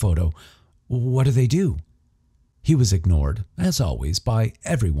your photo, what do they do?" He was ignored, as always, by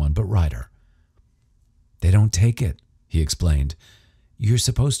everyone but Ryder. "They don't take it," he explained. "You're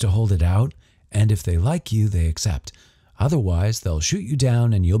supposed to hold it out, and if they like you, they accept. Otherwise, they'll shoot you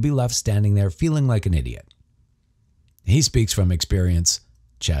down and you'll be left standing there feeling like an idiot." "He speaks from experience,"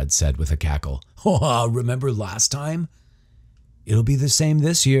 Chad said with a cackle. "Oh, remember last time?" "It'll be the same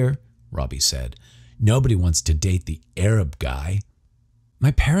this year," Robbie said. "Nobody wants to date the Arab guy."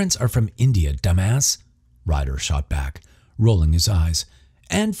 "My parents are from India, dumbass," Ryder shot back, rolling his eyes.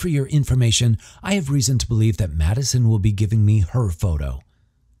 "And for your information, I have reason to believe that Madison will be giving me her photo."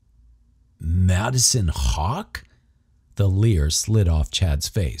 "Madison Hawk?" The leer slid off Chad's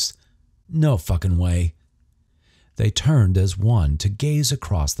face. "No fucking way." They turned as one to gaze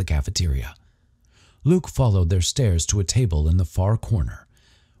across the cafeteria. Luke followed their stares to a table in the far corner,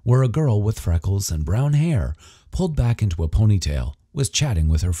 where a girl with freckles and brown hair, pulled back into a ponytail, was chatting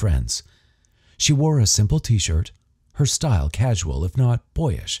with her friends. She wore a simple t-shirt, her style casual if not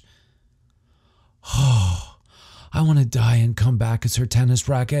boyish. "Oh, I want to die and come back as her tennis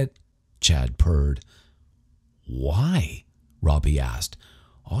racket," Chad purred. "Why?" Robbie asked.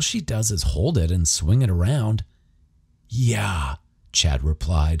 "All she does is hold it and swing it around." "Yeah," Chad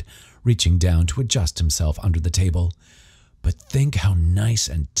replied, reaching down to adjust himself under the table. "But think how nice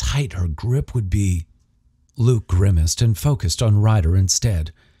and tight her grip would be." Luke grimaced and focused on Ryder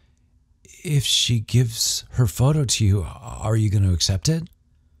instead. "If she gives her photo to you, are you going to accept it?"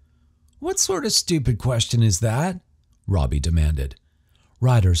 "What sort of stupid question is that?" Robbie demanded.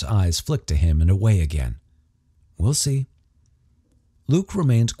 Ryder's eyes flicked to him and away again. "We'll see." Luke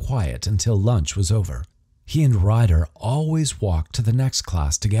remained quiet until lunch was over. He and Ryder always walked to the next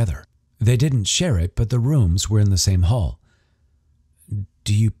class together. They didn't share it, but the rooms were in the same hall.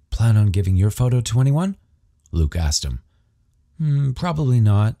 "Do you plan on giving your photo to anyone?" Luke asked him. Probably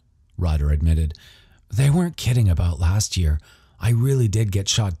not," Ryder admitted. "They weren't kidding about last year. I really did get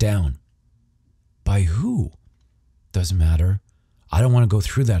shot down." "By who?" "Doesn't matter. I don't want to go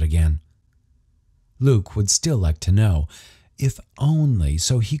through that again." Luke would still like to know, if only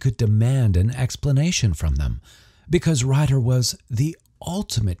so he could demand an explanation from them, because Ryder was the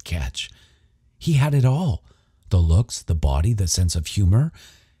ultimate catch. He had it all: the looks, the body, the sense of humor,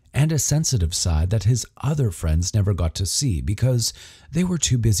 and a sensitive side that his other friends never got to see because they were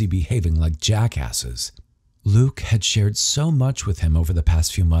too busy behaving like jackasses. Luke had shared so much with him over the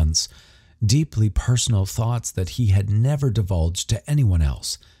past few months, deeply personal thoughts that he had never divulged to anyone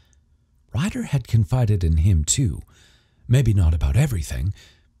else. Ryder had confided in him too, maybe not about everything.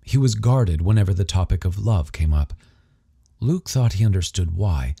 He was guarded whenever the topic of love came up. Luke thought he understood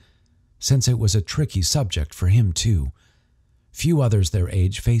why, since it was a tricky subject for him too. Few others their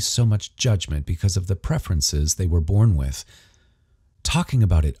age faced so much judgment because of the preferences they were born with. Talking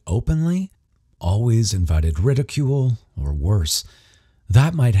about it openly always invited ridicule, or worse.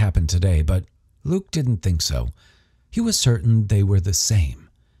 That might happen today, but Luke didn't think so. He was certain they were the same,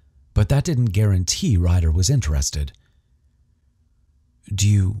 but that didn't guarantee Ryder was interested. "Do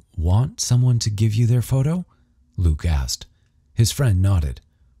you want someone to give you their photo?" Luke asked. His friend nodded.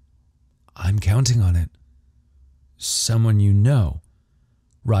 "I'm counting on it." "Someone you know?"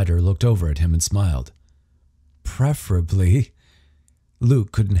 Ryder looked over at him and smiled. "Preferably."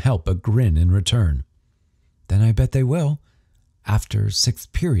 Luke couldn't help but grin in return. "Then I bet they will. After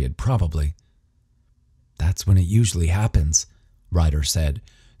sixth period, probably." "That's when it usually happens," Ryder said,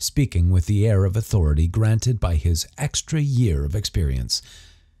 speaking with the air of authority granted by his extra year of experience.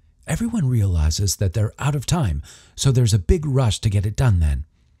 "Everyone realizes that they're out of time, so there's a big rush to get it done then.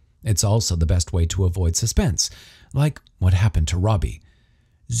 It's also the best way to avoid suspense, like what happened to Robbie.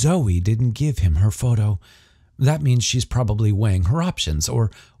 Zoe didn't give him her photo. That means she's probably weighing her options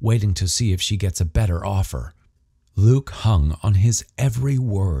or waiting to see if she gets a better offer. Luke hung on his every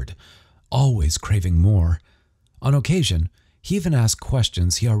word, always craving more. On occasion, he even asked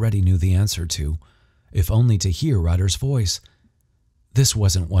questions he already knew the answer to, if only to hear Ryder's voice. This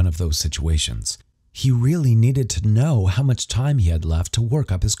wasn't one of those situations. He really needed to know how much time he had left to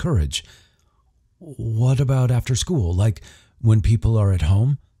work up his courage. What about after school, like when people are at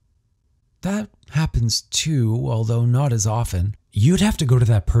home? That happens too, although not as often. You'd have to go to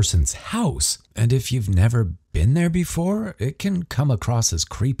that person's house, and if you've never been there before, it can come across as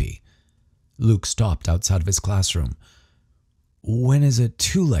creepy. Luke stopped outside of his classroom. When is it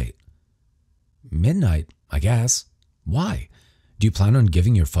too late? Midnight, I guess. Why? Do you plan on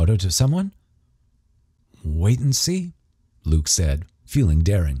giving your photo to someone? Wait and see, Luke said, feeling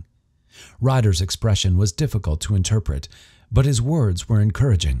daring. Ryder's expression was difficult to interpret, but his words were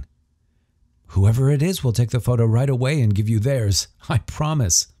encouraging. Whoever it is will take the photo right away and give you theirs, I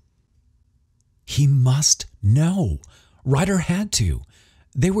promise. He must know. Ryder had to.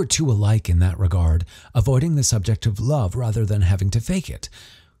 They were too alike in that regard, avoiding the subject of love rather than having to fake it.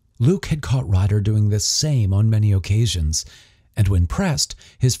 Luke had caught Ryder doing the same on many occasions, and when pressed,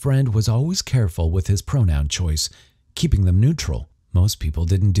 his friend was always careful with his pronoun choice, keeping them neutral. Most people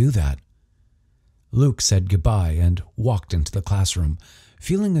didn't do that. Luke said goodbye and walked into the classroom,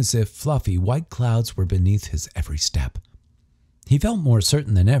 feeling as if fluffy white clouds were beneath his every step. He felt more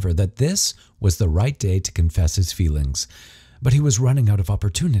certain than ever that this was the right day to confess his feelings, but he was running out of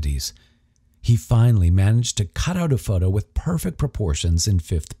opportunities. He finally managed to cut out a photo with perfect proportions in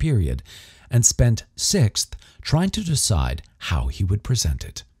 5th period and spent 6th trying to decide how he would present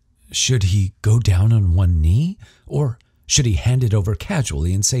it. Should he go down on one knee, or should he hand it over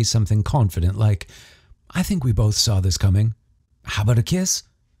casually and say something confident like, "I think we both saw this coming. How about a kiss?"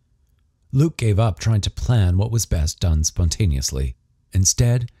 Luke gave up trying to plan what was best done spontaneously.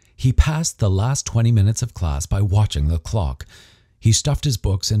 Instead, he passed the last 20 minutes of class by watching the clock. He stuffed his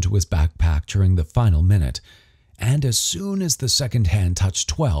books into his backpack during the final minute, and as soon as the second hand touched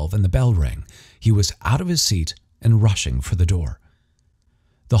 12 and the bell rang, he was out of his seat and rushing for the door.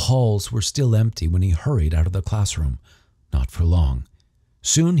 The halls were still empty when he hurried out of the classroom. Not for long.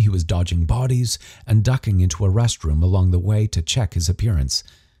 Soon he was dodging bodies and ducking into a restroom along the way to check his appearance.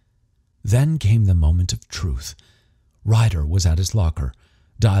 Then came the moment of truth. Ryder was at his locker,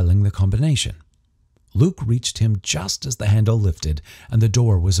 dialing the combination. Luke reached him just as the handle lifted and the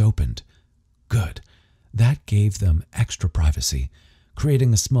door was opened. Good. That gave them extra privacy,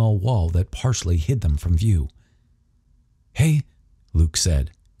 creating a small wall that partially hid them from view. "Hey," Luke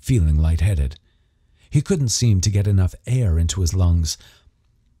said, feeling lightheaded. He couldn't seem to get enough air into his lungs.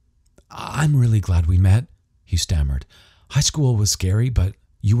 "I'm really glad we met," he stammered. "High school was scary, but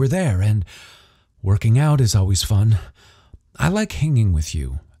you were there, and working out is always fun. I like hanging with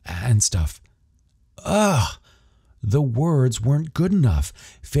you and stuff." Ugh! The words weren't good enough,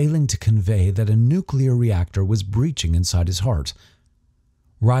 failing to convey that a nuclear reactor was breaching inside his heart.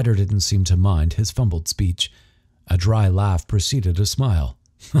 Ryder didn't seem to mind his fumbled speech. A dry laugh preceded a smile.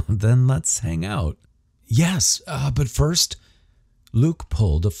 "Then let's hang out." "Yes, but first..." Luke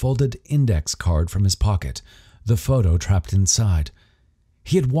pulled a folded index card from his pocket, the photo trapped inside.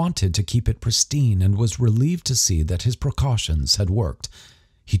 He had wanted to keep it pristine and was relieved to see that his precautions had worked.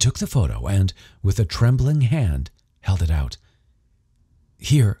 He took the photo and, with a trembling hand, held it out.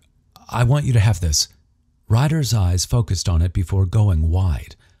 "Here, I want you to have this." Ryder's eyes focused on it before going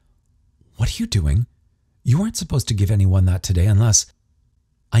wide. "What are you doing? You weren't supposed to give anyone that today unless..."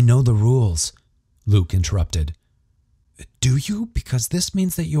 "I know the rules," Luke interrupted. "Do you? Because this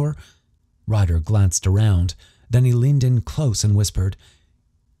means that you're..." Ryder glanced around, then he leaned in close and whispered,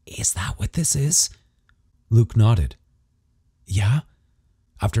 "Is that what this is?" Luke nodded. "Yeah?"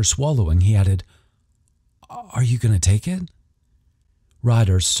 After swallowing, he added, "Are you going to take it?"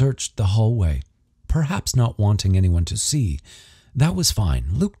 Ryder searched the hallway, perhaps not wanting anyone to see. That was fine.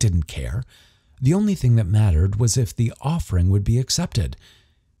 Luke didn't care. The only thing that mattered was if the offering would be accepted.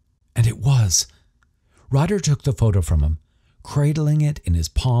 And it was. Ryder took the photo from him, cradling it in his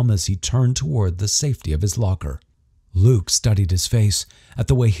palm as he turned toward the safety of his locker. Luke studied his face, at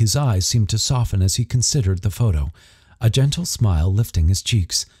the way his eyes seemed to soften as he considered the photo, a gentle smile lifting his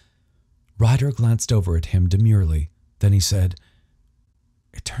cheeks. Ryder glanced over at him demurely. Then he said,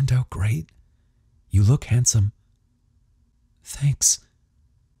 "It turned out great. You look handsome." "Thanks."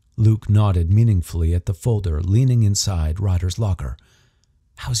 Luke nodded meaningfully at the folder leaning inside Ryder's locker.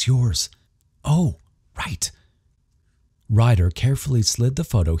 "How's yours?" "Oh, right." Ryder carefully slid the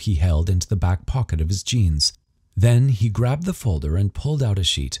photo he held into the back pocket of his jeans. Then he grabbed the folder and pulled out a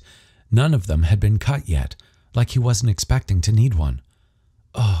sheet. None of them had been cut yet, like he wasn't expecting to need one.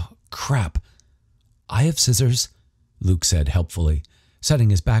 Oh, crap. I have scissors, Luke said helpfully, setting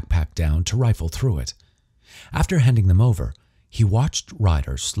his backpack down to rifle through it. After handing them over, he watched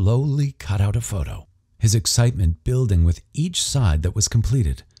Ryder slowly cut out a photo, his excitement building with each side that was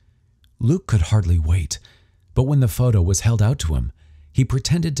completed. Luke could hardly wait, but when the photo was held out to him, he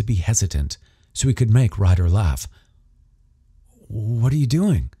pretended to be hesitant so he could make Ryder laugh. "What are you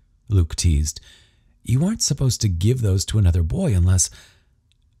doing?" Luke teased. "You aren't supposed to give those to another boy unless...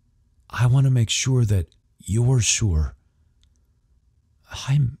 I want to make sure that you're sure."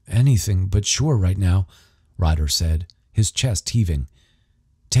 "I'm anything but sure right now," Ryder said, his chest heaving.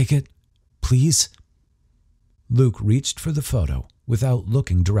 "Take it, please." Luke reached for the photo without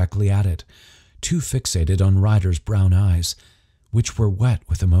looking directly at it, too fixated on Ryder's brown eyes, which were wet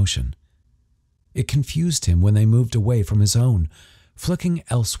with emotion. It confused him when they moved away from his own, flicking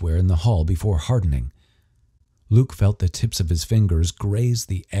elsewhere in the hall before hardening. Luke felt the tips of his fingers graze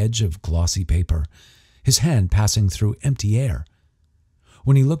the edge of glossy paper, his hand passing through empty air.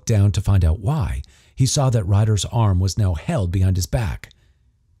 When he looked down to find out why, he saw that Ryder's arm was now held behind his back.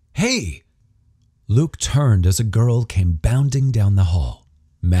 "Hey!" Luke turned as a girl came bounding down the hall.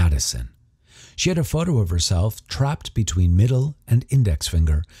 Madison. She had a photo of herself trapped between middle and index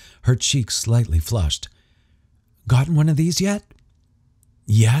finger, her cheeks slightly flushed. "Gotten one of these yet?"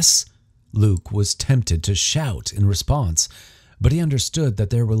 "Yes." Luke was tempted to shout in response, but he understood that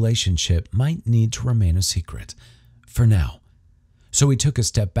their relationship might need to remain a secret, for now. So he took a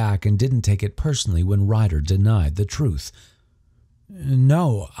step back and didn't take it personally when Ryder denied the truth.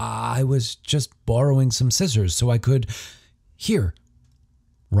 "No, I was just borrowing some scissors so I could... Here."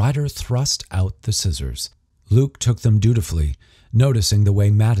 Ryder thrust out the scissors. Luke took them dutifully, noticing the way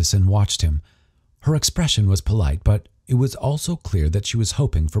Madison watched him. Her expression was polite, but it was also clear that she was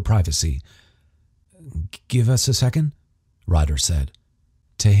hoping for privacy. "Give us a second," Ryder said.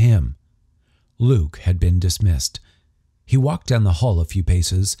 To him, Luke had been dismissed. He walked down the hall a few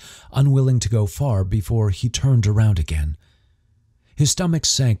paces, unwilling to go far before he turned around again. His stomach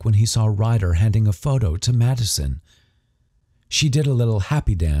sank when he saw Ryder handing a photo to Madison. She did a little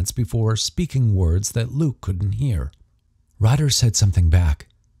happy dance before speaking words that Luke couldn't hear. Ryder said something back.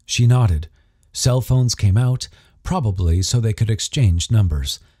 She nodded. Cell phones came out, probably so they could exchange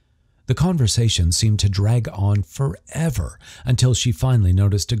numbers. The conversation seemed to drag on forever until she finally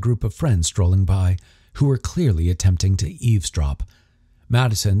noticed a group of friends strolling by who were clearly attempting to eavesdrop.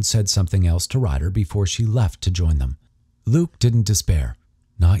 Madison said something else to Ryder before she left to join them. Luke didn't despair.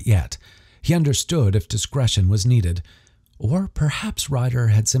 Not yet. He understood if discretion was needed. Or perhaps Ryder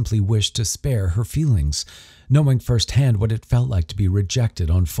had simply wished to spare her feelings, knowing firsthand what it felt like to be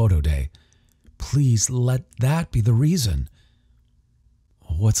rejected on photo day. Please let that be the reason.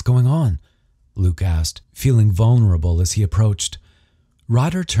 "What's going on?" Luke asked, feeling vulnerable as he approached.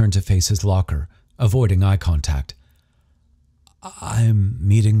 Ryder turned to face his locker, avoiding eye contact. "I'm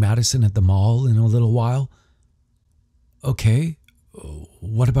meeting Madison at the mall in a little while." "Okay,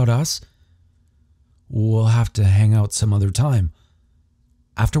 what about us?" "We'll have to hang out some other time."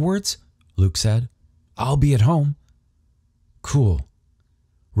 "Afterwards?" Luke said. "I'll be at home." "Cool."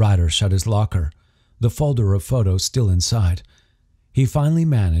 Ryder shut his locker, the folder of photos still inside. He finally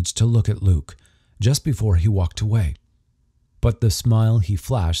managed to look at Luke, just before he walked away. But the smile he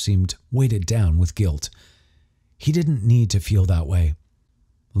flashed seemed weighted down with guilt. He didn't need to feel that way.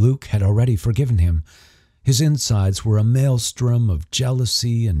 Luke had already forgiven him. His insides were a maelstrom of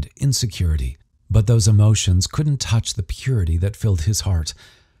jealousy and insecurity. But those emotions couldn't touch the purity that filled his heart.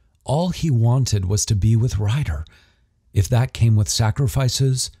 All he wanted was to be with Ryder. If that came with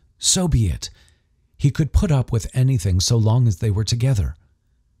sacrifices, so be it. He could put up with anything so long as they were together.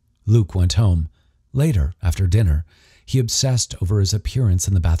 Luke went home. Later, after dinner, he obsessed over his appearance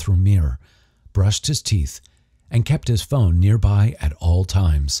in the bathroom mirror, brushed his teeth, and kept his phone nearby at all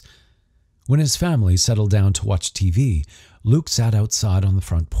times. When his family settled down to watch TV, Luke sat outside on the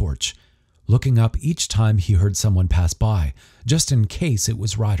front porch, looking up each time he heard someone pass by, just in case it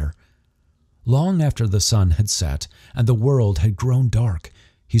was Ryder. Long after the sun had set and the world had grown dark,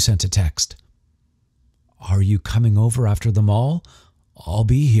 he sent a text. "Are you coming over after the mall? I'll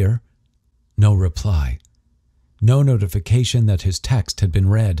be here." No reply. No notification that his text had been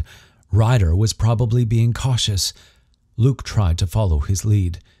read. Ryder was probably being cautious. Luke tried to follow his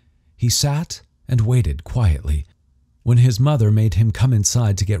lead. He sat and waited quietly. When his mother made him come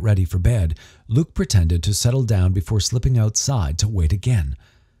inside to get ready for bed, Luke pretended to settle down before slipping outside to wait again.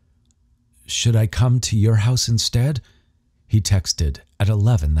 "Should I come to your house instead?" he texted at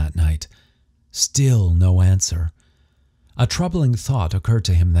 11 that night. Still no answer. A troubling thought occurred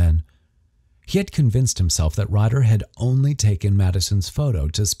to him then. He had convinced himself that Ryder had only taken Madison's photo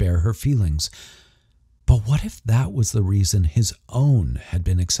to spare her feelings. But what if that was the reason his own had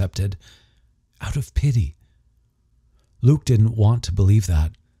been accepted? Out of pity. Luke didn't want to believe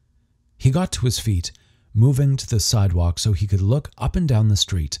that. He got to his feet, moving to the sidewalk so he could look up and down the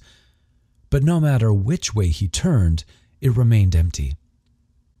street. But no matter which way he turned, it remained empty.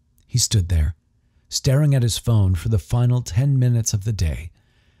 He stood there, staring at his phone for the final 10 minutes of the day,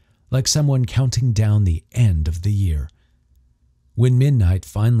 like someone counting down the end of the year. When midnight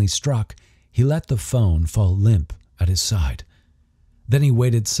finally struck, he let the phone fall limp at his side. Then he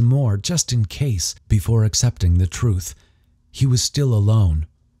waited some more, just in case, before accepting the truth. He was still alone,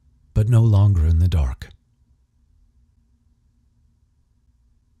 but no longer in the dark.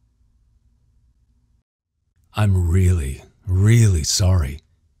 "I'm really, really sorry,"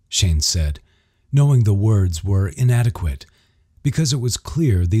 Shane said, knowing the words were inadequate, because it was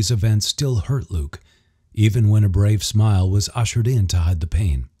clear these events still hurt Luke, even when a brave smile was ushered in to hide the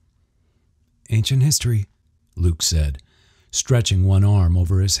pain. "Ancient history," Luke said, stretching one arm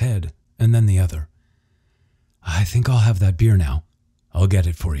over his head and then the other. "I think I'll have that beer now. I'll get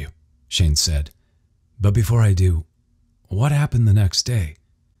it for you," Shane said. "But before I do, what happened the next day?"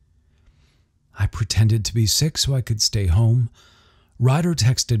 "I pretended to be sick so I could stay home. Ryder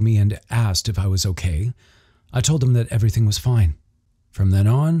texted me and asked if I was okay. I told him that everything was fine. From then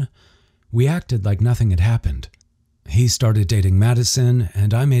on, we acted like nothing had happened. He started dating Madison,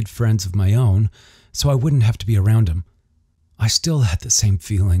 and I made friends of my own, so I wouldn't have to be around him. I still had the same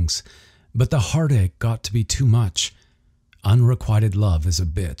feelings, but the heartache got to be too much. Unrequited love is a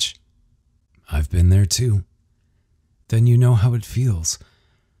bitch." "I've been there too." "Then you know how it feels.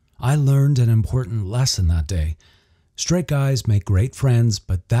 I learned an important lesson that day. Straight guys make great friends,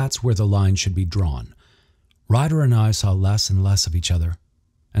 but that's where the line should be drawn. Ryder and I saw less and less of each other.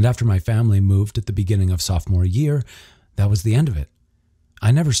 And after my family moved at the beginning of sophomore year, that was the end of it.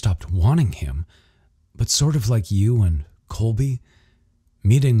 I never stopped wanting him, but sort of like you and Colby,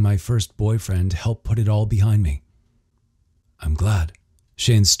 meeting my first boyfriend helped put it all behind me." "I'm glad."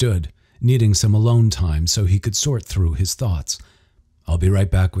 Shane stood, needing some alone time so he could sort through his thoughts. "I'll be right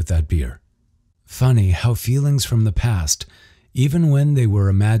back with that beer." Funny how feelings from the past, even when they were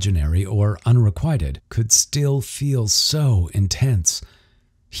imaginary or unrequited, could still feel so intense.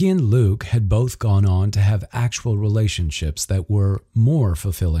 He and Luke had both gone on to have actual relationships that were more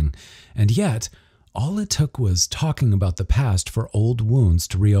fulfilling, and yet all it took was talking about the past for old wounds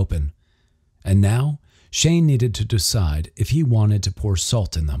to reopen. And now Shane needed to decide if he wanted to pour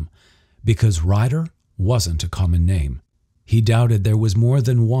salt in them, because Ryder wasn't a common name. He doubted there was more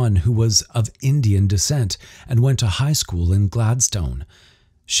than one who was of Indian descent and went to high school in Gladstone.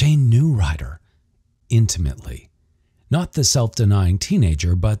 Shane knew Ryder intimately. Not the self-denying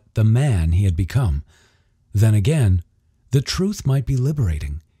teenager, but the man he had become. Then again, the truth might be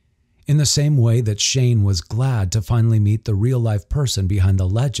liberating. In the same way that Shane was glad to finally meet the real-life person behind the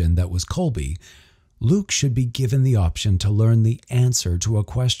legend that was Colby, Luke should be given the option to learn the answer to a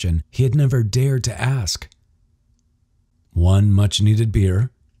question he had never dared to ask. "One much-needed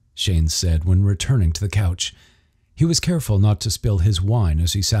beer," Shane said when returning to the couch. He was careful not to spill his wine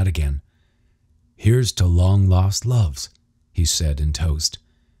as he sat again. "Here's to long-lost loves," he said in toast.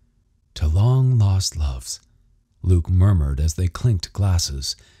 "To long-lost loves," Luke murmured as they clinked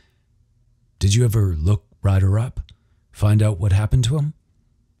glasses. "Did you ever look Ryder up? Find out what happened to him?"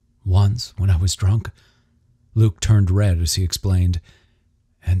 "Once, when I was drunk." Luke turned red as he explained.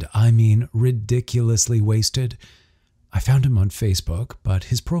 "And I mean ridiculously wasted. I found him on Facebook, but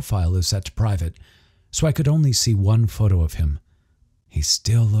his profile is set to private, so I could only see one photo of him. He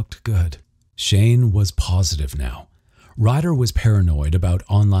still looked good." Shane was positive now. Ryder was paranoid about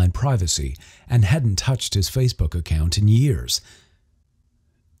online privacy and hadn't touched his Facebook account in years.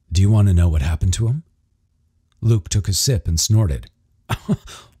 "Do you want to know what happened to him?" Luke took a sip and snorted.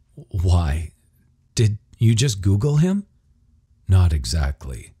 "Why? Did you just Google him?" "Not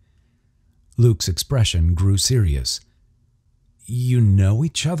exactly." Luke's expression grew serious. "You know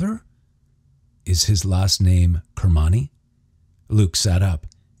each other?" "Is his last name Kermani?" Luke sat up.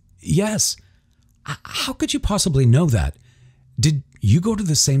 "Yes. How could you possibly know that? Did you go to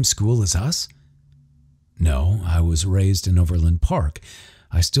the same school as us?" "No, I was raised in Overland Park.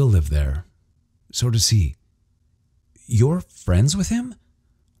 I still live there. So does he." "You're friends with him?"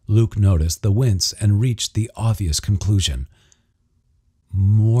 Luke noticed the wince and reached the obvious conclusion.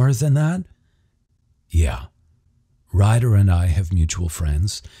 "More than that?" "Yeah. Ryder and I have mutual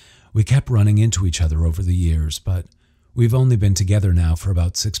friends. We kept running into each other over the years, but we've only been together now for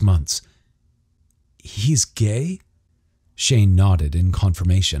about 6 months. He's gay? Shane nodded in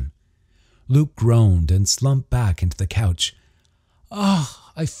confirmation. Luke groaned and slumped back into the couch. I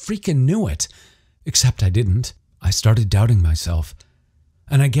freaking knew it. Except I didn't. I started doubting myself.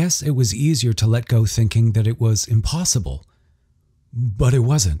 And I guess it was easier to let go thinking that it was impossible. But it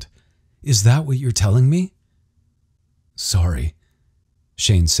wasn't. Is that what you're telling me? Sorry,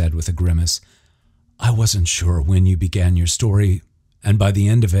 Shane said with a grimace. I wasn't sure when you began your story, and by the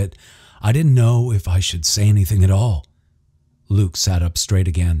end of it, I didn't know if I should say anything at all. Luke sat up straight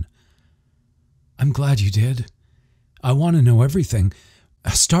again. I'm glad you did. I want to know everything.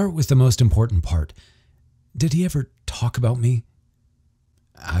 Start with the most important part. Did he ever talk about me?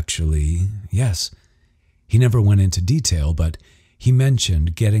 Actually, yes. He never went into detail, but he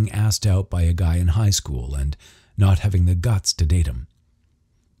mentioned getting asked out by a guy in high school and not having the guts to date him.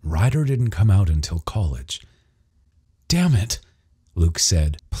 Ryder didn't come out until college. Damn it, Luke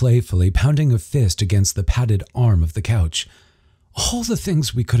said, playfully pounding a fist against the padded arm of the couch. All the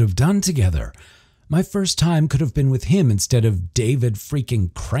things we could have done together. My first time could have been with him instead of David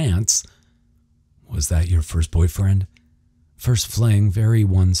freaking Krantz. Was that your first boyfriend? First fling, very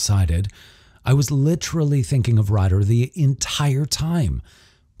one-sided. I was literally thinking of Ryder the entire time.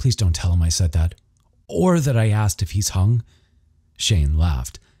 Please don't tell him I said that. Or that I asked if he's hung. Shane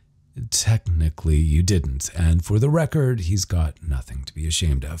laughed. Technically, you didn't, and for the record, he's got nothing to be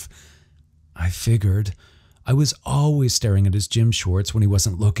ashamed of. I figured. I was always staring at his gym shorts when he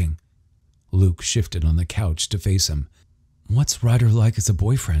wasn't looking. Luke shifted on the couch to face him. What's Ryder like as a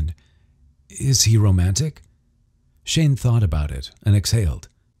boyfriend? Is he romantic? Shane thought about it and exhaled.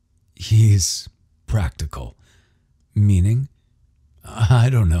 He's practical. Meaning? I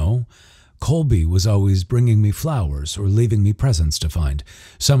don't know. Colby was always bringing me flowers or leaving me presents to find.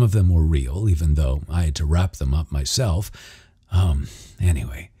 Some of them were real, even though I had to wrap them up myself.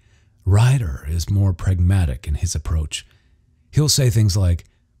 Anyway, Ryder is more pragmatic in his approach. He'll say things like,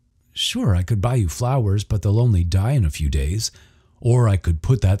 sure, I could buy you flowers, but they'll only die in a few days. Or I could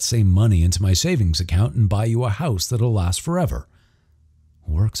put that same money into my savings account and buy you a house that'll last forever.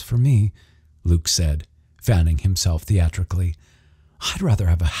 Works for me, Luke said, fanning himself theatrically. I'd rather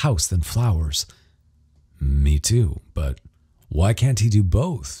have a house than flowers. Me too, but why can't he do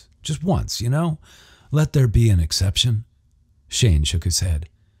both? Just once, you know? Let there be an exception. Shane shook his head.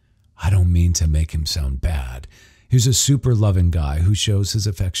 I don't mean to make him sound bad. He's a super loving guy who shows his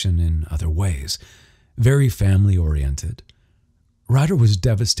affection in other ways. Very family-oriented. Ryder was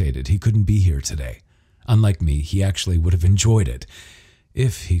devastated he couldn't be here today. Unlike me, he actually would have enjoyed it,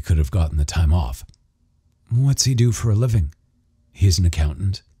 if he could have gotten the time off. What's he do for a living? He's an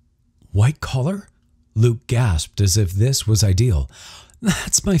accountant. White collar? Luke gasped as if this was ideal.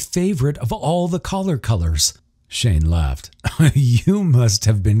 That's my favorite of all the collar colors. Shane laughed. You must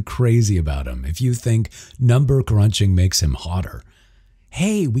have been crazy about him if you think number crunching makes him hotter.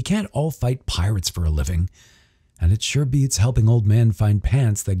 Hey, we can't all fight pirates for a living. And it sure beats helping old men find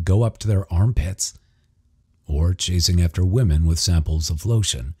pants that go up to their armpits. Or chasing after women with samples of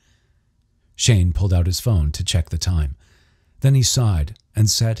lotion. Shane pulled out his phone to check the time. Then he sighed and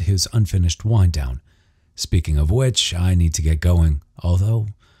set his unfinished wine down. Speaking of which, I need to get going, although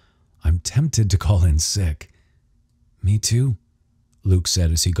I'm tempted to call in sick. Me too, Luke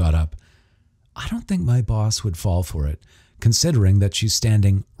said as he got up. I don't think my boss would fall for it, considering that she's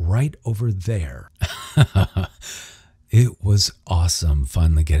standing right over there. It was awesome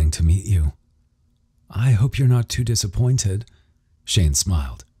finally getting to meet you. I hope you're not too disappointed. Shane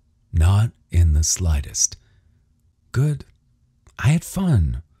smiled. Not in the slightest. Good. I had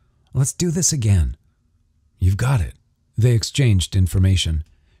fun. Let's do this again. You've got it. They exchanged information.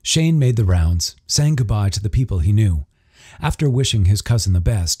 Shane made the rounds, saying goodbye to the people he knew. After wishing his cousin the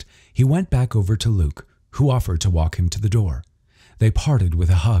best, he went back over to Luke, who offered to walk him to the door. They parted with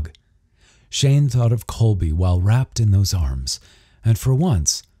a hug. Shane thought of Colby while wrapped in those arms, and for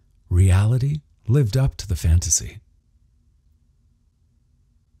once, reality lived up to the fantasy.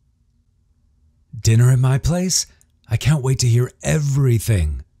 Dinner at my place? I can't wait to hear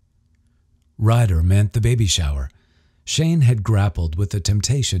everything. Ryder meant the baby shower. Shane had grappled with the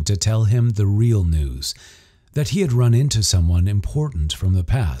temptation to tell him the real news, that he had run into someone important from the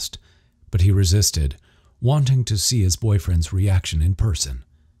past, but he resisted, wanting to see his boyfriend's reaction in person.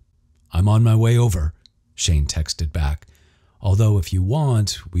 I'm on my way over, Shane texted back, although if you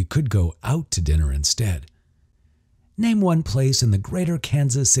want, we could go out to dinner instead. Name one place in the greater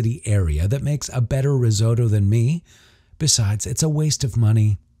Kansas City area that makes a better risotto than me. Besides, it's a waste of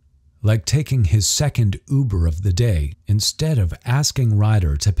money. Like taking his second Uber of the day instead of asking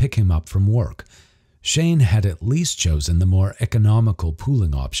Ryder to pick him up from work. Shane had at least chosen the more economical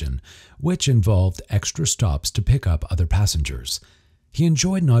pooling option, which involved extra stops to pick up other passengers. He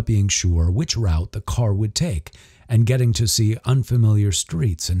enjoyed not being sure which route the car would take and getting to see unfamiliar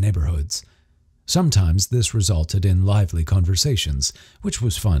streets and neighborhoods. Sometimes this resulted in lively conversations, which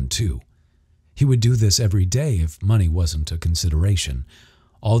was fun too. He would do this every day if money wasn't a consideration,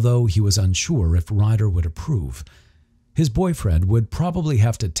 although he was unsure if Ryder would approve. His boyfriend would probably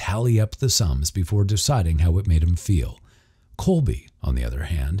have to tally up the sums before deciding how it made him feel. Colby, on the other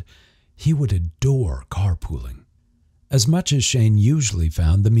hand, he would adore carpooling. As much as Shane usually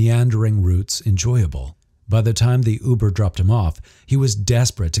found the meandering routes enjoyable, by the time the Uber dropped him off, he was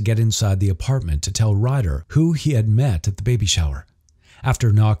desperate to get inside the apartment to tell Ryder who he had met at the baby shower.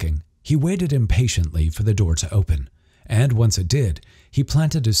 After knocking, he waited impatiently for the door to open, and once it did, he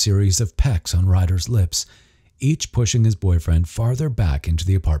planted a series of pecks on Ryder's lips, each pushing his boyfriend farther back into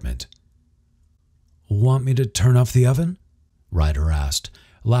the apartment. "Want me to turn off the oven?" Ryder asked,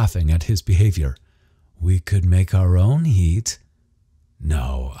 laughing at his behavior. "We could make our own heat."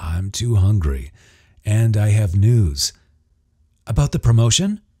 "No, I'm too hungry, and I have news." "About the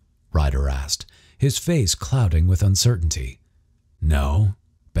promotion?" Ryder asked, his face clouding with uncertainty. "No,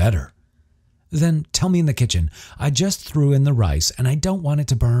 better." "Then tell me in the kitchen. I just threw in the rice and I don't want it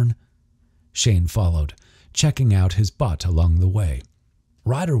to burn." Shane followed, checking out his butt along the way.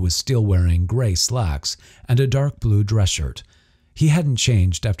 Ryder was still wearing gray slacks and a dark blue dress shirt. He hadn't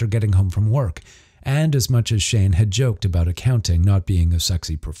changed after getting home from work, and as much as Shane had joked about accounting not being a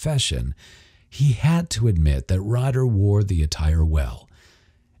sexy profession, he had to admit that Ryder wore the attire well.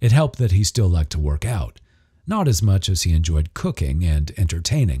 It helped that he still liked to work out, not as much as he enjoyed cooking and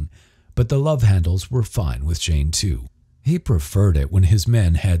entertaining, but the love handles were fine with Shane too. He preferred it when his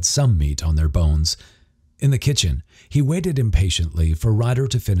men had some meat on their bones. In the kitchen, he waited impatiently for Ryder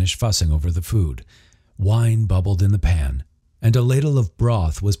to finish fussing over the food. Wine bubbled in the pan, and a ladle of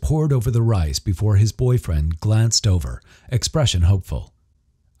broth was poured over the rice before his boyfriend glanced over, expression hopeful.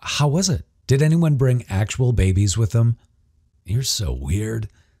 "How was it? Did anyone bring actual babies with them?" "You're so weird,"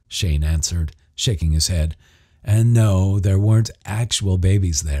 Shane answered, shaking his head. "And no, there weren't actual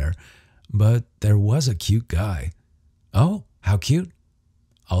babies there, but there was a cute guy." "Oh, how cute?"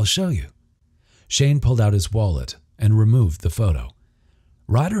 "I'll show you." Shane pulled out his wallet and removed the photo.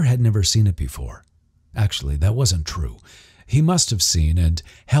 Ryder had never seen it before. Actually, that wasn't true. He must have seen and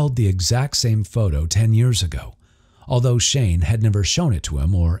held the exact same photo 10 years ago, although Shane had never shown it to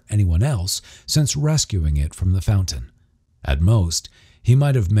him or anyone else since rescuing it from the fountain. At most, he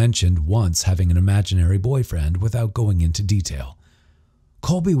might have mentioned once having an imaginary boyfriend without going into detail.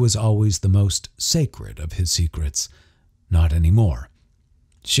 Colby was always the most sacred of his secrets. Not anymore.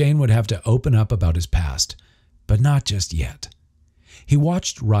 Shane would have to open up about his past, but not just yet. He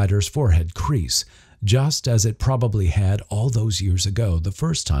watched Ryder's forehead crease, just as it probably had all those years ago the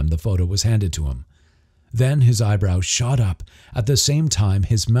first time the photo was handed to him. Then his eyebrows shot up at the same time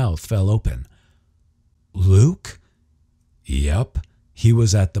his mouth fell open. "Luke?" "Yep, he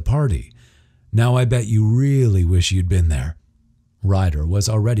was at the party. Now I bet you really wish you'd been there." Ryder was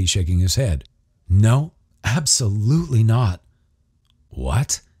already shaking his head. "No, absolutely not."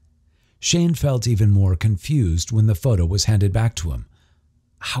 "What?" Shane felt even more confused when the photo was handed back to him.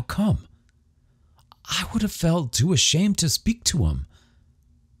 "How come?" "I would have felt too ashamed to speak to him."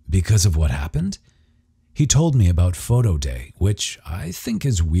 "Because of what happened?" "He told me about photo day, which I think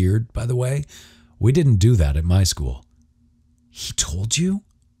is weird, by the way. We didn't do that at my school." "He told you?"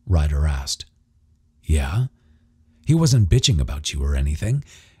 Ryder asked. "Yeah. He wasn't bitching about you or anything.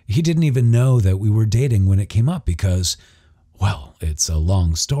 He didn't even know that we were dating when it came up because, well, it's a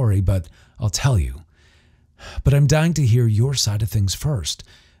long story, but I'll tell you. But I'm dying to hear your side of things first.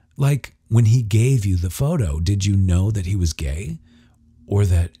 Like, when he gave you the photo, did you know that he was gay? Or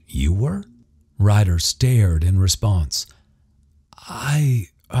that you were?" Ryder stared in response. I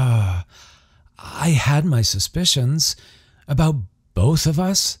had my suspicions about both of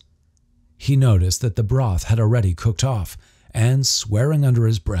us." He noticed that the broth had already cooked off, and, swearing under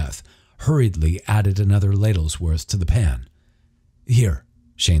his breath, hurriedly added another ladle's worth to the pan. "Here,"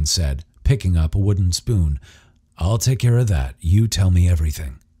 Shane said, picking up a wooden spoon. "I'll take care of that. You tell me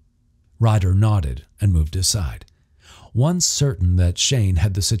everything." Ryder nodded and moved aside. Once certain that Shane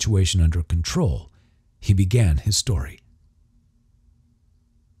had the situation under control, he began his story.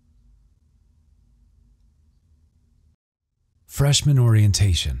 Freshman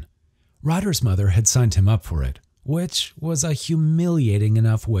orientation. Ryder's mother had signed him up for it, which was a humiliating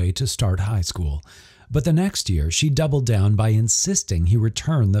enough way to start high school. But the next year, she doubled down by insisting he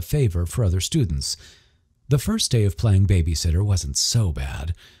return the favor for other students. The first day of playing babysitter wasn't so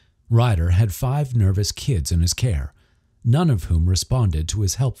bad. Ryder had 5 nervous kids in his care, none of whom responded to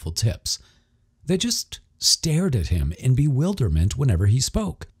his helpful tips. They just stared at him in bewilderment whenever he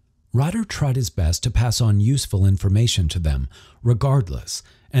spoke. Ryder tried his best to pass on useful information to them, regardless,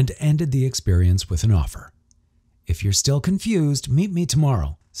 and ended the experience with an offer. "If you're still confused, meet me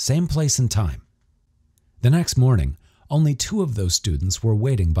tomorrow, same place and time." The next morning, only 2 of those students were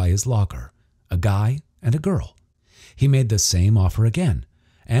waiting by his locker, a guy and a girl. He made the same offer again,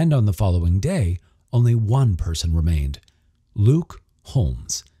 and on the following day, only 1 person remained, Luke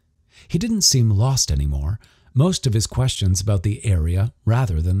Holmes. He didn't seem lost anymore, most of his questions about the area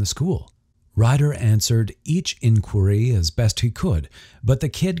rather than the school. Ryder answered each inquiry as best he could, but the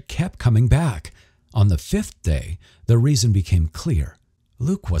kid kept coming back. On the 5th day, the reason became clear.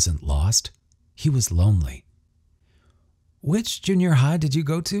 Luke wasn't lost. He was lonely. "Which junior high did you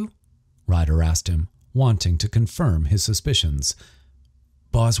go to?" Ryder asked him, wanting to confirm his suspicions.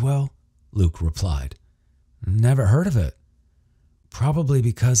 "Boswell," Luke replied. "Never heard of it." "Probably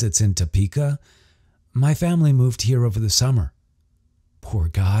because it's in Topeka. My family moved here over the summer." Poor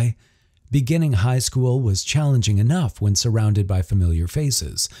guy. Beginning high school was challenging enough when surrounded by familiar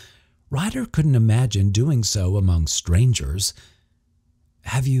faces. Ryder couldn't imagine doing so among strangers.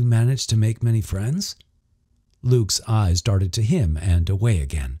 "Have you managed to make many friends?" Luke's eyes darted to him and away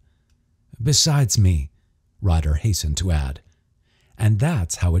again. "Besides me," Ryder hastened to add. And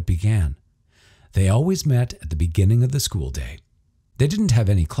that's how it began. They always met at the beginning of the school day. They didn't have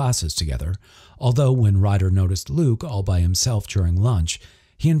any classes together, although when Ryder noticed Luke all by himself during lunch,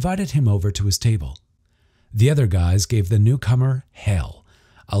 he invited him over to his table. The other guys gave the newcomer hell,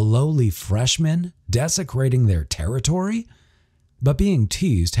 a lowly freshman desecrating their territory? But being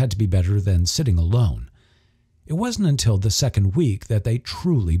teased had to be better than sitting alone. It wasn't until the second week that they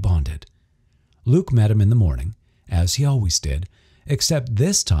truly bonded. Luke met him in the morning, as he always did, except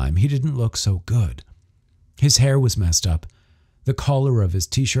this time he didn't look so good. His hair was messed up, the collar of his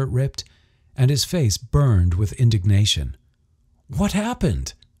t-shirt ripped, and his face burned with indignation. "What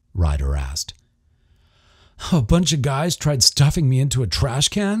happened?" Ryder asked. "A bunch of guys tried stuffing me into a trash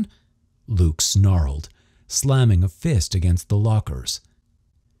can," Luke snarled, slamming a fist against the lockers.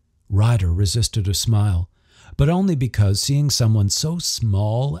 Ryder resisted a smile, but only because seeing someone so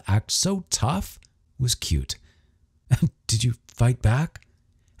small act so tough was cute. "Did you fight back?"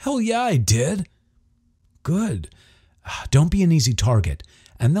 "Hell yeah, I did." "Good. Don't be an easy target,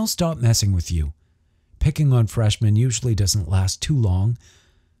 and they'll stop messing with you. Picking on freshmen usually doesn't last too long.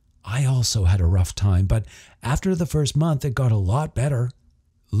 I also had a rough time, but after the first month it got a lot better."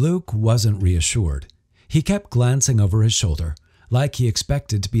 Luke wasn't reassured. He kept glancing over his shoulder, like he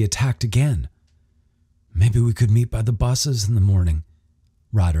expected to be attacked again. "Maybe we could meet by the buses in the morning."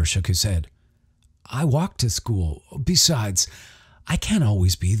 Ryder shook his head. "I walk to school. Besides, I can't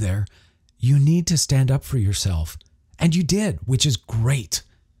always be there. You need to stand up for yourself. And you did, which is great."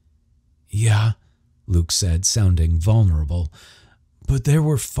 "Yeah," Luke said, sounding vulnerable. "But there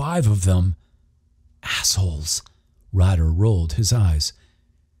were 5 of them." "Assholes." Ryder rolled his eyes.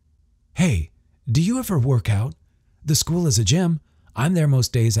 "Hey, do you ever work out? The school is a gym. I'm there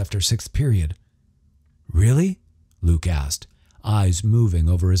most days after 6th period." "Really?" Luke asked, eyes moving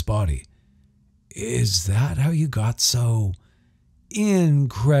over his body. "Is that how you got so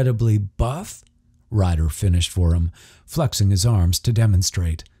incredibly buff?" Ryder finished for him, flexing his arms to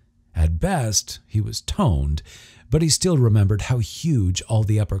demonstrate. At best, he was toned, but he still remembered how huge all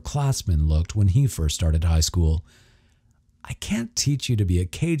the upperclassmen looked when he first started high school. "I can't teach you to be a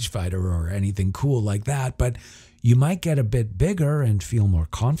cage fighter or anything cool like that, but you might get a bit bigger and feel more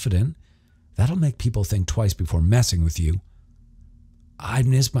confident. That'll make people think twice before messing with you." "I'd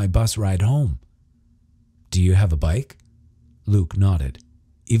miss my bus ride home." "Do you have a bike?" Luke nodded.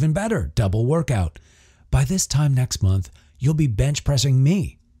 "Even better, double workout. By this time next month, you'll be bench pressing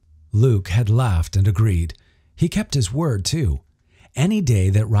me." Luke had laughed and agreed. He kept his word, too. Any day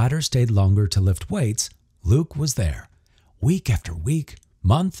that Ryder stayed longer to lift weights, Luke was there. Week after week,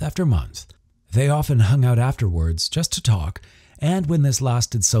 month after month. They often hung out afterwards just to talk, and when this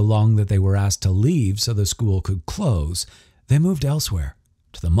lasted so long that they were asked to leave so the school could close, they moved elsewhere,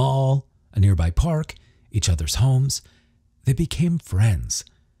 to the mall, a nearby park, each other's homes. They became friends,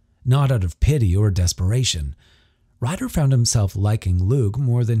 not out of pity or desperation. Ryder found himself liking Luke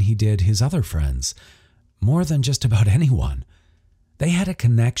more than he did his other friends, more than just about anyone. They had a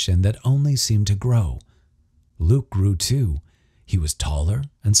connection that only seemed to grow. Luke grew too. He was taller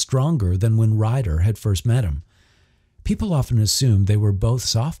and stronger than when Ryder had first met him. People often assumed they were both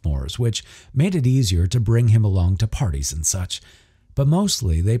sophomores, which made it easier to bring him along to parties and such, but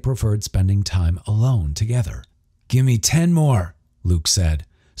mostly they preferred spending time alone together. "Give me 10 more," Luke said,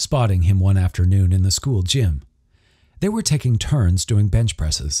 spotting him one afternoon in the school gym. They were taking turns doing bench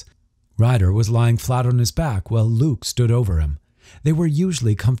presses. Ryder was lying flat on his back while Luke stood over him. They were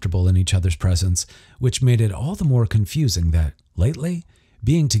usually comfortable in each other's presence, which made it all the more confusing that, lately,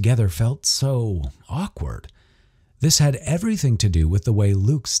 being together felt so awkward. This had everything to do with the way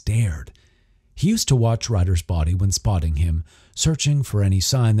Luke stared. He used to watch Ryder's body when spotting him, searching for any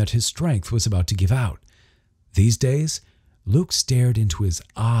sign that his strength was about to give out. These days, Luke stared into his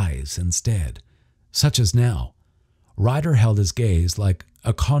eyes instead, such as now. Ryder held his gaze like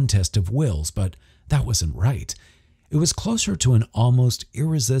a contest of wills, but that wasn't right. It was closer to an almost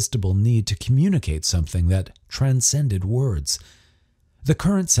irresistible need to communicate something that transcended words. The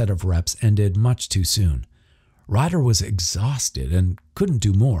current set of reps ended much too soon. Ryder was exhausted and couldn't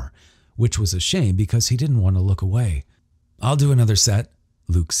do more, which was a shame because he didn't want to look away. "I'll do another set,"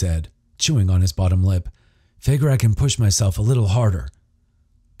 Luke said, chewing on his bottom lip. "Figure I can push myself a little harder."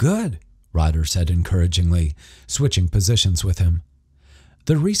 "Good," Ryder said encouragingly, switching positions with him.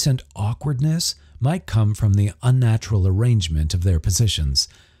 The recent awkwardness might come from the unnatural arrangement of their positions.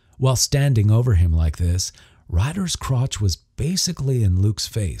 While standing over him like this, Ryder's crotch was basically in Luke's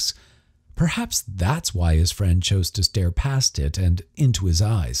face. Perhaps that's why his friend chose to stare past it and into his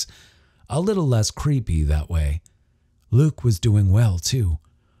eyes. A little less creepy that way. Luke was doing well, too.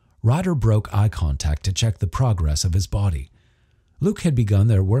 Ryder broke eye contact to check the progress of his body. Luke had begun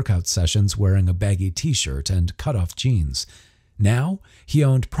their workout sessions wearing a baggy t-shirt and cut-off jeans. Now he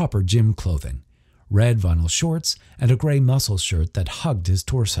owned proper gym clothing, red vinyl shorts and a gray muscle shirt that hugged his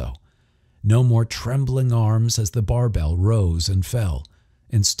torso. No more trembling arms as the barbell rose and fell.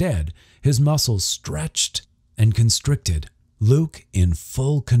 Instead, his muscles stretched and constricted, Luke in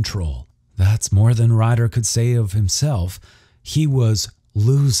full control. That's more than Ryder could say of himself. He was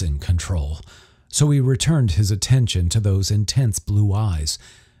losing control. So he returned his attention to those intense blue eyes,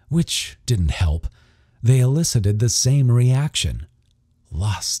 which didn't help. They elicited the same reaction.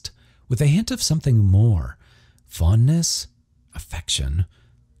 Lust, with a hint of something more. Fondness, affection,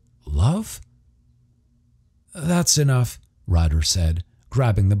 love? "That's enough," Ryder said,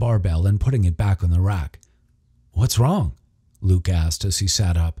 grabbing the barbell and putting it back on the rack. "What's wrong?" Luke asked as he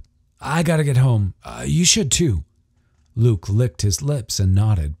sat up. "I gotta get home. You should too." Luke licked his lips and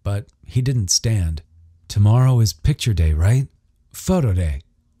nodded, but he didn't stand. "Tomorrow is picture day, right?" "Photo day,"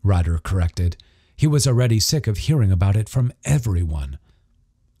 Ryder corrected. He was already sick of hearing about it from everyone.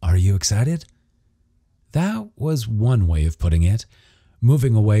 "Are you excited?" That was one way of putting it.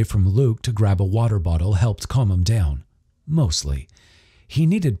 Moving away from Luke to grab a water bottle helped calm him down. Mostly. He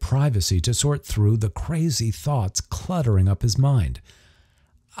needed privacy to sort through the crazy thoughts cluttering up his mind.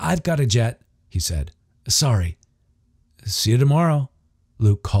 "I've got a jet," he said. "Sorry." "See you tomorrow,"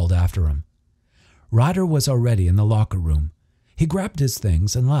 Luke called after him. Ryder was already in the locker room. He grabbed his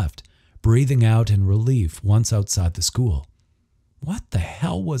things and left, breathing out in relief once outside the school. What the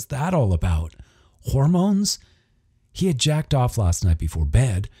hell was that all about? Hormones? He had jacked off last night before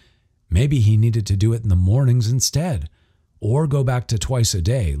bed. Maybe he needed to do it in the mornings instead, or go back to twice a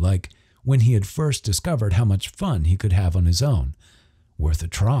day, like when he had first discovered how much fun he could have on his own. Worth a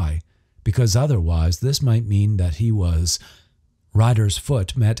try, because otherwise this might mean that he was... Ryder's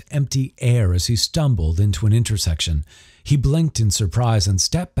foot met empty air as he stumbled into an intersection. He blinked in surprise and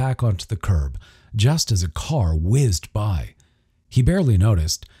stepped back onto the curb, just as a car whizzed by. He barely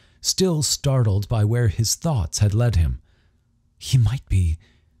noticed, still startled by where his thoughts had led him. He might be...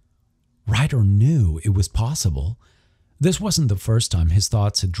 Ryder knew it was possible. This wasn't the first time his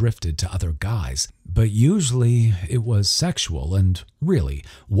thoughts had drifted to other guys, but usually it was sexual, and really,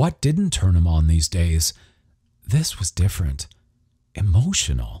 what didn't turn him on these days? This was different.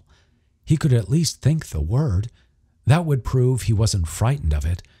 Emotional. He could at least think the word. That would prove he wasn't frightened of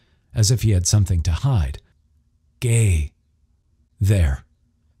it, as if he had something to hide. Gay. There.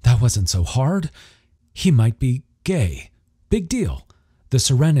 That wasn't so hard. He might be gay. Big deal. The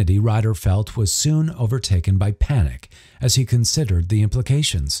serenity Ryder felt was soon overtaken by panic as he considered the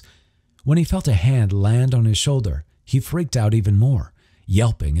implications. When he felt a hand land on his shoulder, he freaked out even more,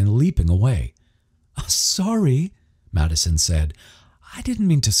 yelping and leaping away. "Sorry," Madison said. "I didn't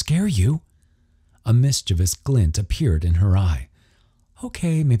mean to scare you." A mischievous glint appeared in her eye.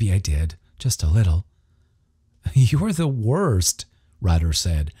 "Okay, maybe I did. Just a little." "You're the worst," Ryder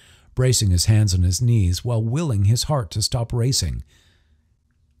said, bracing his hands on his knees while willing his heart to stop racing.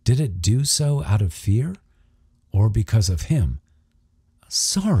 Did it do so out of fear? Or because of him?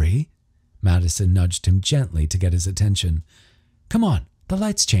 "Sorry." Madison nudged him gently to get his attention. "Come on, the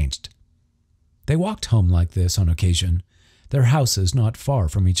lights changed." They walked home like this on occasion, their houses not far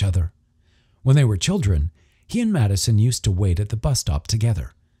from each other. When they were children, he and Madison used to wait at the bus stop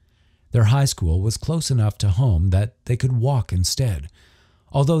together. Their high school was close enough to home that they could walk instead,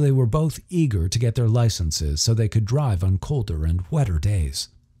 although they were both eager to get their licenses so they could drive on colder and wetter days.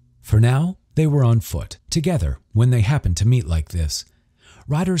 For now, they were on foot, together, when they happened to meet like this.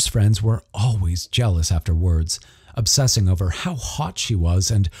 Ryder's friends were always jealous afterwards, obsessing over how hot she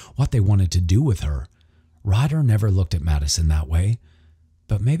was and what they wanted to do with her. Ryder never looked at Madison that way,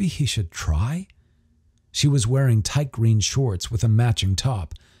 but maybe he should try? She was wearing tight green shorts with a matching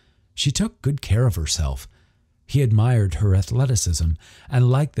top. She took good care of herself. He admired her athleticism and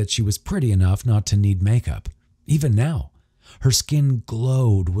liked that she was pretty enough not to need makeup. Even now, her skin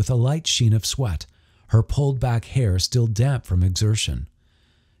glowed with a light sheen of sweat, her pulled-back hair still damp from exertion.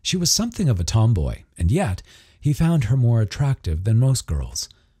 She was something of a tomboy, and yet he found her more attractive than most girls.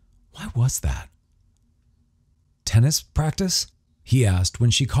 Why was that? "Tennis practice?" he asked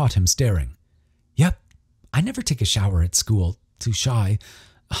when she caught him staring. "Yep. I never take a shower at school. Too shy.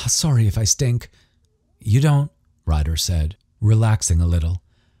 Sorry if I stink." "You don't," Ryder said, relaxing a little.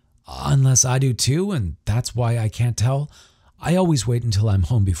 "Unless I do too, and that's why I can't tell. I always wait until I'm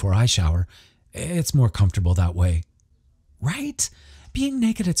home before I shower. It's more comfortable that way." "Right? Being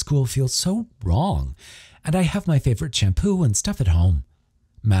naked at school feels so wrong, and I have my favorite shampoo and stuff at home."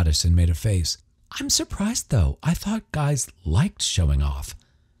 Madison made a face. "I'm surprised, though. I thought guys liked showing off."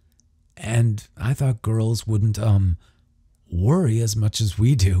 "And I thought girls wouldn't, worry as much as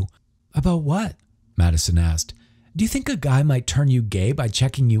we do." "About what?" Madison asked. "Do you think a guy might turn you gay by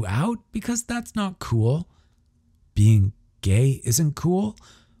checking you out? Because that's not cool." "Being gay isn't cool?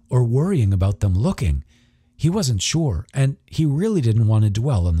 Or worrying about them looking?" He wasn't sure, and he really didn't want to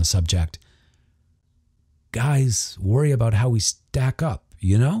dwell on the subject. "Guys worry about how we stack up,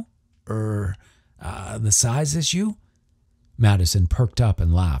 you know? The size issue?" Madison perked up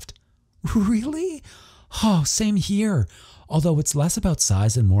and laughed. "Really? Oh, same here. Although it's less about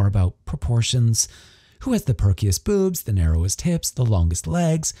size and more about proportions. Who has the perkiest boobs, the narrowest hips, the longest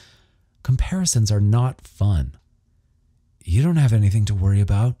legs? Comparisons are not fun." "You don't have anything to worry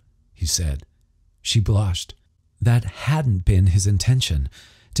about," he said. She blushed. That hadn't been his intention.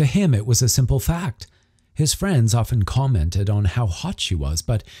 To him, it was a simple fact. His friends often commented on how hot she was,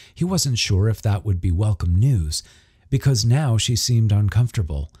 but he wasn't sure if that would be welcome news, because now she seemed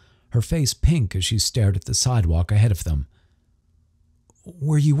uncomfortable, her face pink as she stared at the sidewalk ahead of them.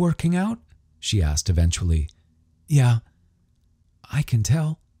 "Were you working out?" she asked eventually. "Yeah." "I can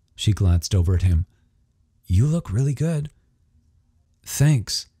tell." She glanced over at him. "You look really good."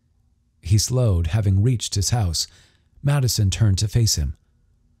 "Thanks." He slowed, having reached his house. Madison turned to face him.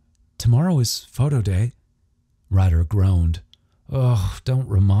 "Tomorrow is photo day." Ryder groaned. "Oh, don't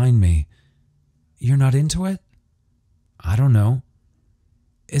remind me." "You're not into it?" "I don't know."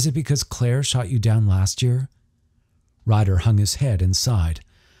 "Is it because Claire shot you down last year?" Ryder hung his head and sighed.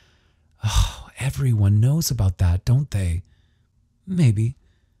 "Oh, everyone knows about that, don't they?" "Maybe.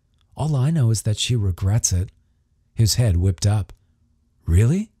 All I know is that she regrets it." His head whipped up.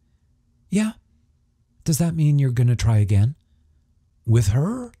 "Really?" "Yeah." "Does that mean you're going to try again?" "With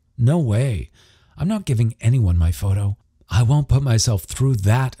her? No way. I'm not giving anyone my photo. I won't put myself through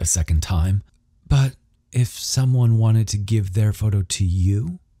that a second time." "But if someone wanted to give their photo to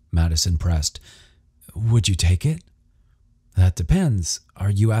you," Madison pressed, "would you take it?" "That depends. Are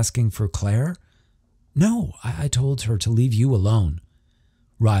you asking for Claire?" "No, I told her to leave you alone."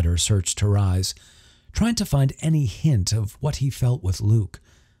 Ryder searched her eyes, trying to find any hint of what he felt with Luke.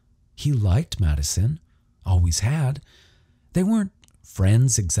 He liked Madison, always had. They weren't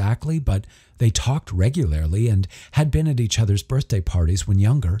friends exactly, but they talked regularly and had been at each other's birthday parties when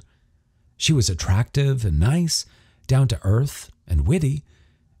younger. She was attractive and nice, down to earth and witty.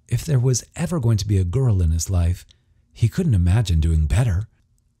 If there was ever going to be a girl in his life, he couldn't imagine doing better.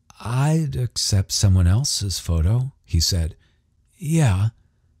 "I'd accept someone else's photo," he said. "Yeah."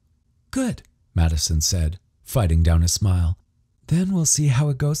 "Good," Madison said, fighting down a smile. "Then we'll see how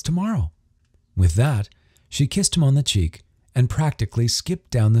it goes tomorrow." With that, she kissed him on the cheek and practically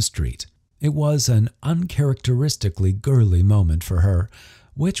skipped down the street. It was an uncharacteristically girly moment for her,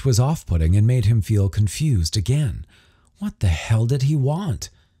 which was off-putting and made him feel confused again. What the hell did he want?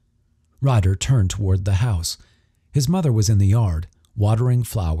 Ryder turned toward the house. His mother was in the yard, watering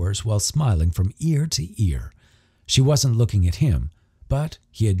flowers while smiling from ear to ear. She wasn't looking at him, but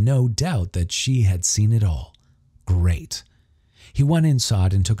he had no doubt that she had seen it all. Great. He went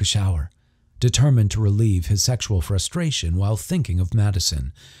inside and took a shower, determined to relieve his sexual frustration while thinking of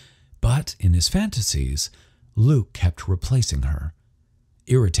Madison. But in his fantasies, Luke kept replacing her.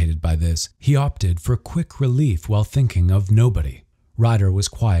 Irritated by this, he opted for quick relief while thinking of nobody. Ryder was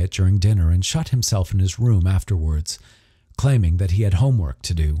quiet during dinner and shut himself in his room afterwards, claiming that he had homework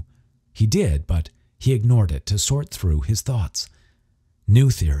to do. He did, but he ignored it to sort through his thoughts. New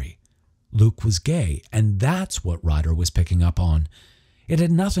theory. Luke was gay, and that's what Ryder was picking up on. It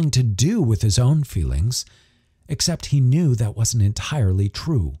had nothing to do with his own feelings, except he knew that wasn't entirely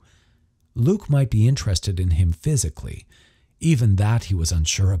true. Luke might be interested in him physically. Even that he was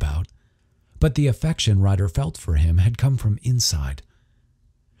unsure about. But the affection Ryder felt for him had come from inside.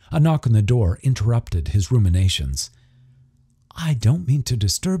 A knock on the door interrupted his ruminations. "I don't mean to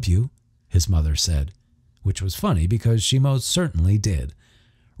disturb you," his mother said, which was funny because she most certainly did.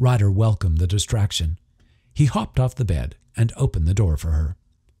 Ryder welcomed the distraction. He hopped off the bed and opened the door for her.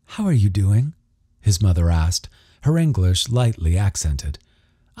 "How are you doing?" his mother asked, her English lightly accented.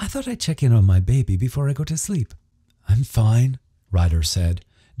 "I thought I'd check in on my baby before I go to sleep." "I'm fine," Ryder said,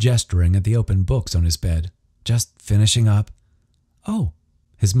 gesturing at the open books on his bed. "Just finishing up." "Oh."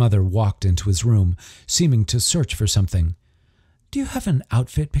 His mother walked into his room, seeming to search for something. "Do you have an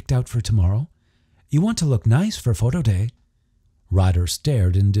outfit picked out for tomorrow? You want to look nice for photo day." Ryder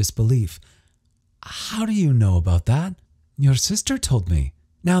stared in disbelief. "How do you know about that?" "Your sister told me.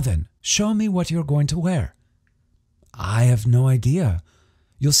 Now then, show me what you're going to wear." "I have no idea.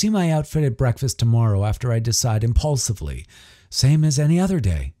 You'll see my outfit at breakfast tomorrow after I decide impulsively, same as any other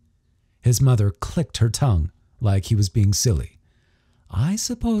day." His mother clicked her tongue, like he was being silly. "I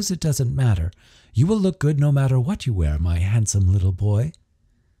suppose it doesn't matter. You will look good no matter what you wear, my handsome little boy."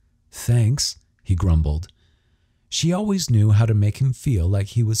 "Thanks," he grumbled. She always knew how to make him feel like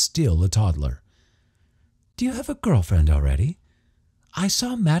he was still a toddler. "Do you have a girlfriend already? I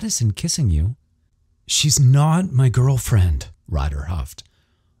saw Madison kissing you." "She's not my girlfriend," Ryder huffed.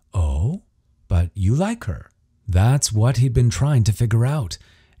 "Oh, but you like her." That's what he'd been trying to figure out,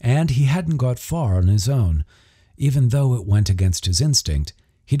 and he hadn't got far on his own. Even though it went against his instinct,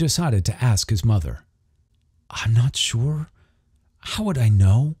 he decided to ask his mother. "I'm not sure. How would I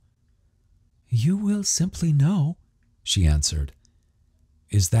know?" "You will simply know," she answered.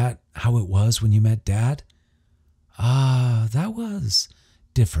 "Is that how it was when you met Dad?" "Ah, that was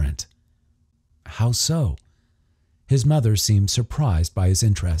different." "How so?" His mother seemed surprised by his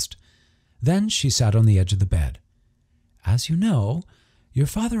interest. Then she sat on the edge of the bed. "As you know, your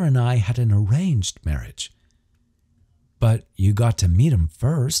father and I had an arranged marriage." "But you got to meet him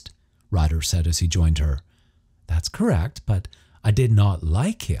first," Ryder said as he joined her. "That's correct, but I did not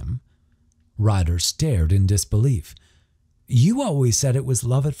like him." Ryder stared in disbelief. "You always said it was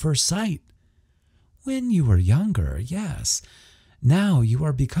love at first sight." "When you were younger, yes. Now you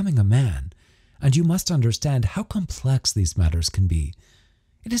are becoming a man, and you must understand how complex these matters can be.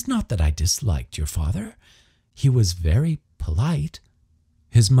 It is not that I disliked your father. He was very polite."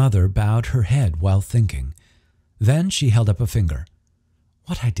 His mother bowed her head while thinking. Then she held up a finger.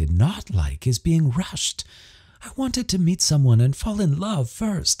 "What I did not like is being rushed. I wanted to meet someone and fall in love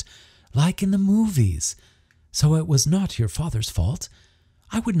first, like in the movies. So it was not your father's fault.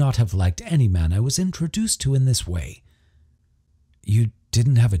 I would not have liked any man I was introduced to in this way." "You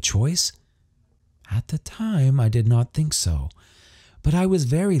didn't have a choice?" "At the time, I did not think so. But I was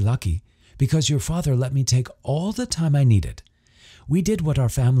very lucky, because your father let me take all the time I needed. We did what our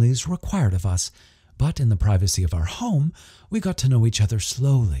families required of us, but in the privacy of our home, we got to know each other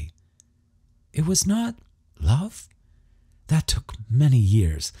slowly. It was not love. That took many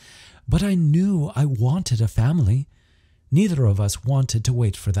years, but I knew I wanted a family. Neither of us wanted to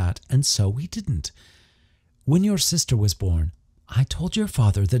wait for that, and so we didn't. When your sister was born, I told your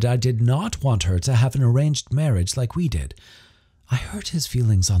father that I did not want her to have an arranged marriage like we did. I hurt his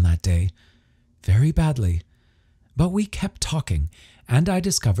feelings on that day, very badly. But we kept talking, and I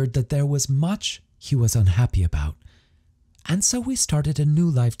discovered that there was much he was unhappy about. And so we started a new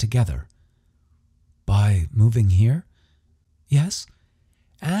life together." "By moving here?" "Yes,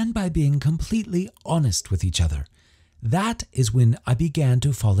 and by being completely honest with each other. That is when I began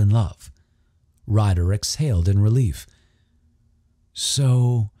to fall in love." Ryder exhaled in relief.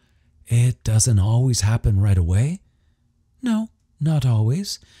 "So, it doesn't always happen right away?" "No, not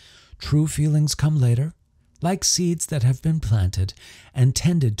always. True feelings come later, like seeds that have been planted and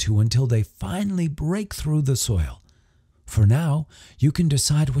tended to until they finally break through the soil. For now, you can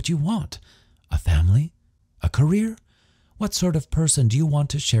decide what you want. A family? A career? What sort of person do you want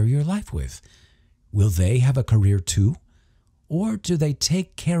to share your life with? Will they have a career too? Or do they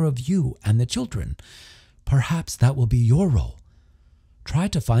take care of you and the children? Perhaps that will be your role. Try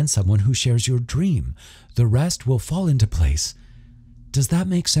to find someone who shares your dream. The rest will fall into place. Does that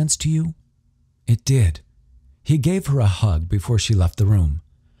make sense to you?" It did. He gave her a hug before she left the room.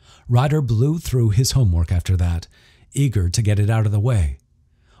 Ryder blew through his homework after that, eager to get it out of the way.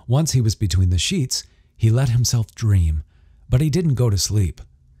 Once he was between the sheets, he let himself dream, but he didn't go to sleep.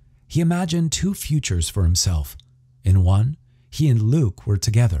 He imagined two futures for himself. In one, he and Luke were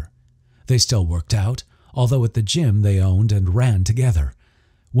together. They still worked out, although at the gym they owned and ran together.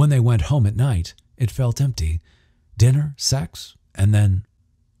 When they went home at night, it felt empty. Dinner, sex, and then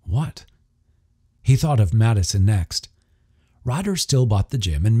what? He thought of Madison next. Ryder still bought the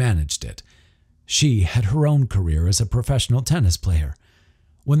gym and managed it. She had her own career as a professional tennis player.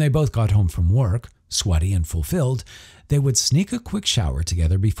 When they both got home from work, sweaty and fulfilled, they would sneak a quick shower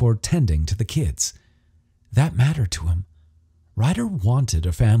together before tending to the kids. That mattered to him. Ryder wanted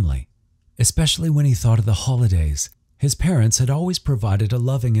a family, especially when he thought of the holidays. His parents had always provided a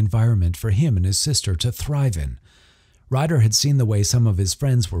loving environment for him and his sister to thrive in. Ryder had seen the way some of his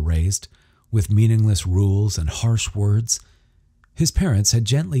friends were raised, with meaningless rules and harsh words. His parents had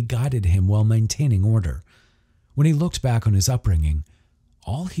gently guided him while maintaining order. When he looked back on his upbringing,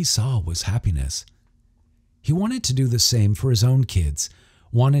 all he saw was happiness. He wanted to do the same for his own kids,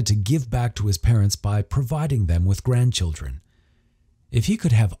 wanted to give back to his parents by providing them with grandchildren. If he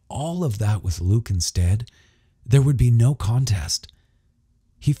could have all of that with Luke instead, there would be no contest.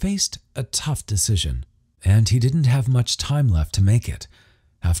 He faced a tough decision, and he didn't have much time left to make it.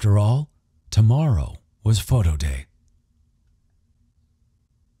 After all, tomorrow was photo day.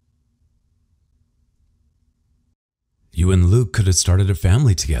 You and Luke could have started a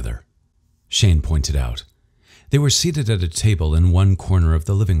family together, Shane pointed out. They were seated at a table in one corner of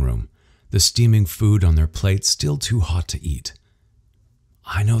the living room, the steaming food on their plates still too hot to eat.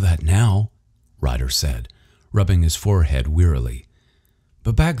 I know that now, Ryder said, rubbing his forehead wearily.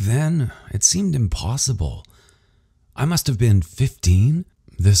 But back then, it seemed impossible. I must have been 15.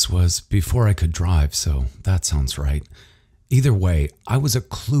 This was before I could drive, so that sounds right. Either way, I was a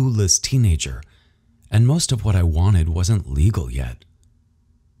clueless teenager, and most of what I wanted wasn't legal yet.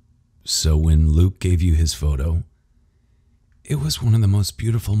 So when Luke gave you his photo, it was one of the most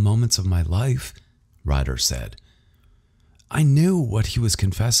beautiful moments of my life, Ryder said. I knew what he was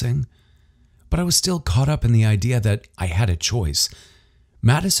confessing, but I was still caught up in the idea that I had a choice.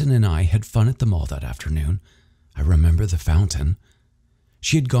 Madison and I had fun at the mall that afternoon. I remember the fountain.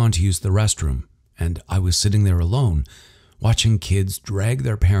 She had gone to use the restroom, and I was sitting there alone, watching kids drag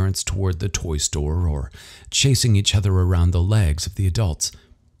their parents toward the toy store or chasing each other around the legs of the adults.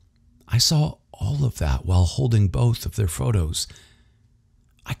 I saw all of that while holding both of their photos.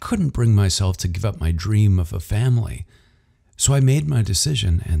 I couldn't bring myself to give up my dream of a family, so I made my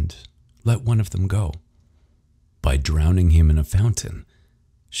decision and let one of them go. By drowning him in a fountain,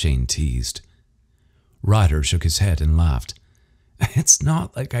 Shane teased. Ryder shook his head and laughed. It's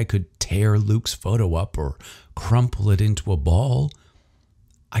not like I could tear Luke's photo up or crumple it into a ball.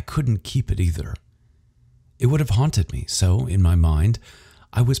 I couldn't keep it either. It would have haunted me, so in my mind,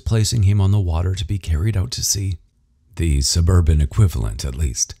 I was placing him on the water to be carried out to sea. The suburban equivalent, at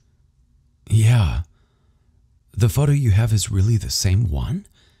least. Yeah. The photo you have is really the same one?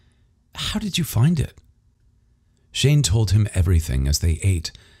 How did you find it? Shane told him everything as they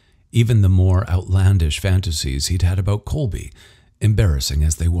ate, even the more outlandish fantasies he'd had about Colby, embarrassing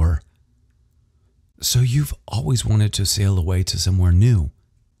as they were. So you've always wanted to sail away to somewhere new,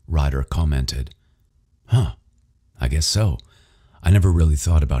 Ryder commented. Huh, I guess so. I never really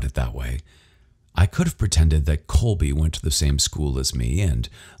thought about it that way. I could have pretended that Colby went to the same school as me and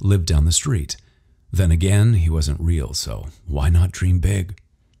lived down the street. Then again, he wasn't real, so why not dream big?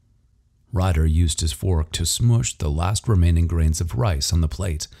 Ryder used his fork to smush the last remaining grains of rice on the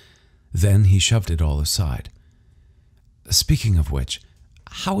plate. Then he shoved it all aside. Speaking of which,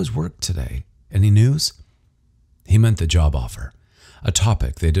 how was work today? Any news? He meant the job offer, a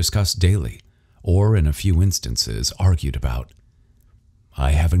topic they discussed daily, or in a few instances argued about.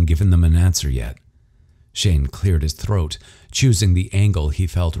 I haven't given them an answer yet. Shane cleared his throat, choosing the angle he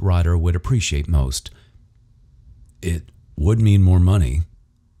felt Ryder would appreciate most. It would mean more money.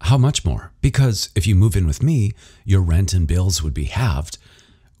 How much more? Because if you move in with me, your rent and bills would be halved.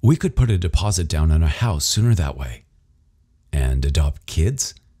 We could put a deposit down on a house sooner that way. And adopt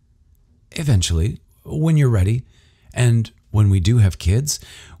kids? Eventually, when you're ready. And when we do have kids,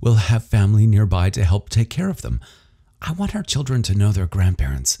 we'll have family nearby to help take care of them. I want our children to know their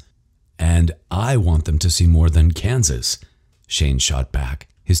grandparents. And I want them to see more than Kansas, Shane shot back,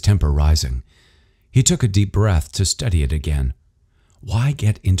 his temper rising. He took a deep breath to steady it again. Why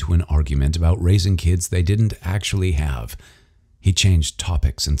get into an argument about raising kids they didn't actually have? He changed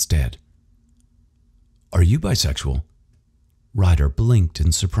topics instead. Are you bisexual? Ryder blinked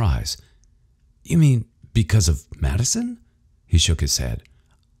in surprise. You mean because of Madison? He shook his head.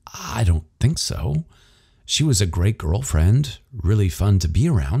 I don't think so. She was a great girlfriend, really fun to be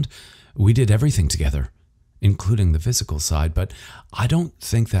around. We did everything together. including the physical side, but I don't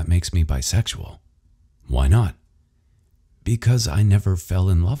think that makes me bisexual. Why not? Because I never fell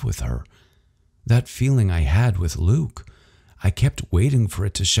in love with her. That feeling I had with Luke, I kept waiting for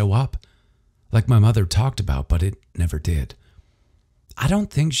it to show up, like my mother talked about, but it never did. I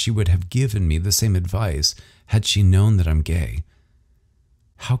don't think she would have given me the same advice had she known that I'm gay.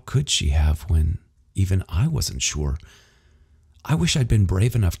 How could she have when even I wasn't sure? I wish I'd been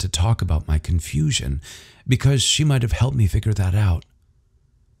brave enough to talk about my confusion, because she might have helped me figure that out.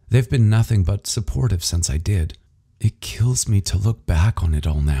 They've been nothing but supportive since I did. It kills me to look back on it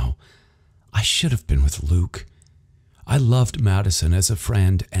all now. I should have been with Luke. I loved Madison as a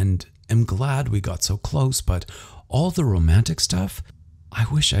friend and am glad we got so close, but all the romantic stuff, I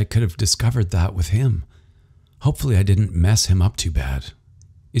wish I could have discovered that with him. Hopefully I didn't mess him up too bad.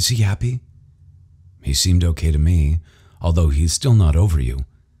 Is he happy? He seemed okay to me, although he's still not over you.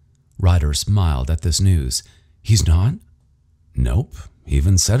 Ryder smiled at this news. He's not? Nope, he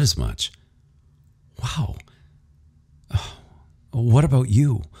even said as much. Wow. What about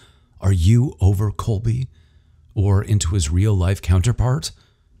you? Are you over Colby? Or into his real-life counterpart?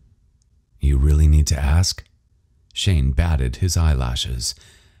 You really need to ask? Shane batted his eyelashes.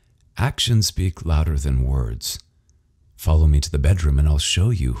 Actions speak louder than words. Follow me to the bedroom and I'll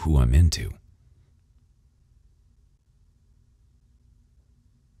show you who I'm into.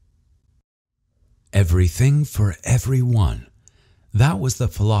 Everything for everyone. That was the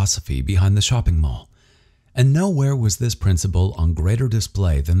philosophy behind the shopping mall. And nowhere was this principle on greater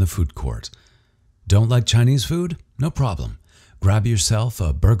display than the food court. Don't like Chinese food? No problem. Grab yourself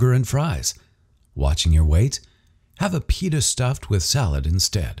a burger and fries. Watching your weight? Have a pita stuffed with salad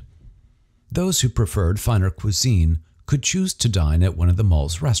instead. Those who preferred finer cuisine could choose to dine at one of the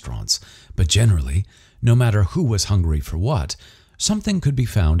mall's restaurants, but generally, no matter who was hungry for what, something could be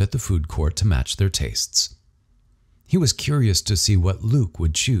found at the food court to match their tastes. He was curious to see what Luke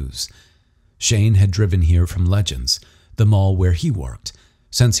would choose. Shane had driven here from Legends, the mall where he worked,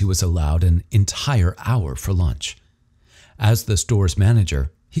 since he was allowed an entire hour for lunch. As the store's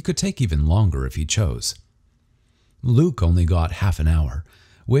manager, he could take even longer if he chose. Luke only got half an hour,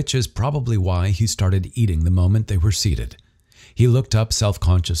 which is probably why he started eating the moment they were seated. He looked up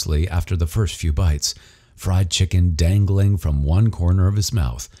self-consciously after the first few bites, fried chicken dangling from one corner of his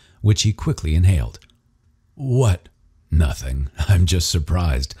mouth, which he quickly inhaled. What? Nothing. I'm just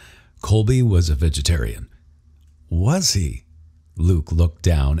surprised. Colby was a vegetarian. Was he? Luke looked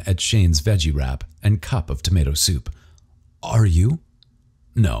down at Shane's veggie wrap and cup of tomato soup. Are you?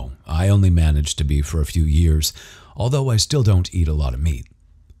 No, I only managed to be for a few years, although I still don't eat a lot of meat.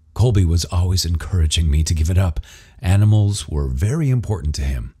 Colby was always encouraging me to give it up. Animals were very important to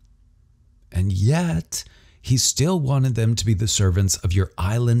him. And yet, he still wanted them to be the servants of your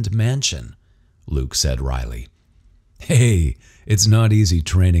island mansion, Luke said wryly. Hey, it's not easy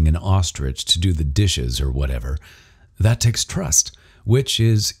training an ostrich to do the dishes or whatever. That takes trust, which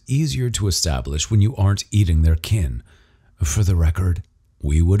is easier to establish when you aren't eating their kin. For the record,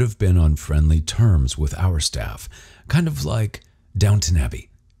 we would have been on friendly terms with our staff, kind of like Downton Abbey.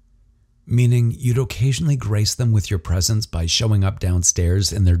 Meaning you'd occasionally grace them with your presence by showing up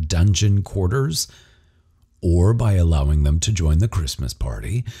downstairs in their dungeon quarters, or by allowing them to join the Christmas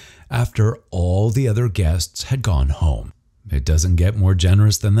party after all the other guests had gone home. It doesn't get more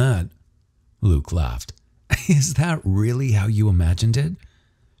generous than that. Luke laughed. Is that really how you imagined it?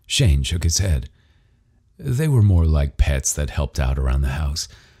 Shane shook his head. They were more like pets that helped out around the house.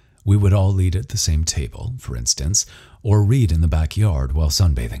 We would all eat at the same table, for instance, or read in the backyard while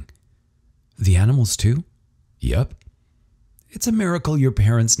sunbathing. The animals too? Yep. It's a miracle your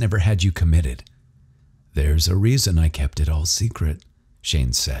parents never had you committed. There's a reason I kept it all secret,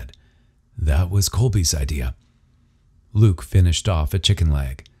 Shane said. That was Colby's idea. Luke finished off a chicken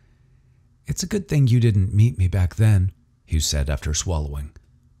leg. It's a good thing you didn't meet me back then, he said after swallowing.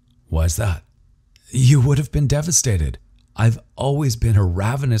 Why's that? You would have been devastated. I've always been a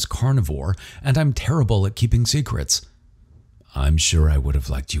ravenous carnivore, and I'm terrible at keeping secrets. I'm sure I would have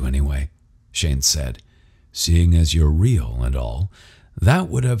liked you anyway, Shane said. Seeing as you're real and all, that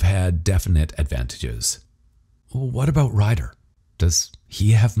would have had definite advantages. What about Ryder? Does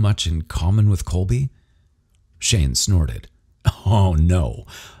he have much in common with Colby? Shane snorted. Oh no,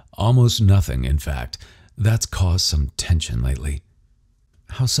 almost nothing in fact. That's caused some tension lately.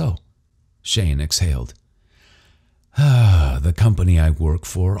 How so? Shane exhaled. The company I work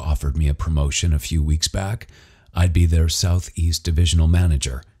for offered me a promotion a few weeks back. I'd be their Southeast Divisional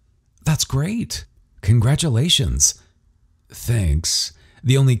Manager. That's great. Congratulations. Thanks.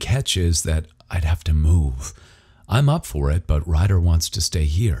 The only catch is that I'd have to move. I'm up for it, but Ryder wants to stay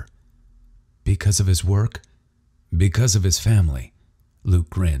here. Because of his work? Because of his family. Luke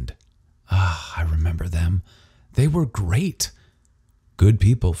grinned. Ah, I remember them. They were great. Good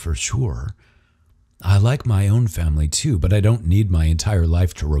people for sure. I like my own family too, but I don't need my entire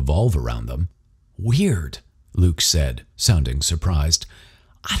life to revolve around them. Weird, Luke said, sounding surprised.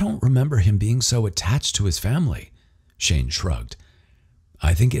 I don't remember him being so attached to his family. Shane shrugged.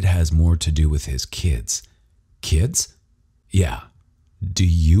 I think it has more to do with his kids. Kids? Yeah. Do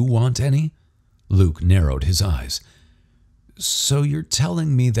you want any? Luke narrowed his eyes. So you're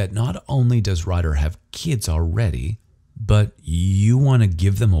telling me that not only does Ryder have kids already, but you want to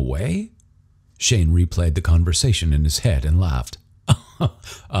give them away? Shane replayed the conversation in his head and laughed.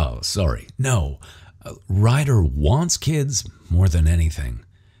 Oh, sorry. No. Ryder wants kids more than anything.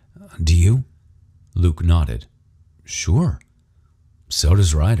 Do you? Luke nodded. Sure. So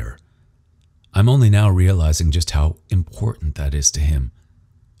does Ryder. I'm only now realizing just how important that is to him.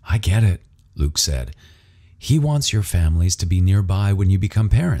 I get it, Luke said. He wants your families to be nearby when you become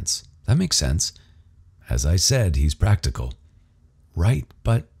parents. That makes sense. As I said, he's practical. Right,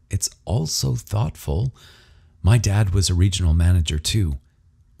 but it's also thoughtful. My dad was a regional manager too.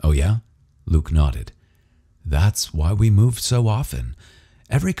 Oh yeah? Luke nodded. That's why we moved so often.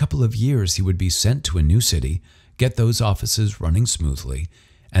 Every couple of years he would be sent to a new city, get those offices running smoothly,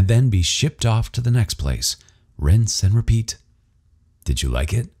 and then be shipped off to the next place. Rinse and repeat. Did you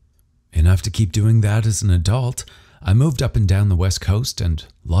like it? Enough to keep doing that as an adult. I moved up and down the West Coast and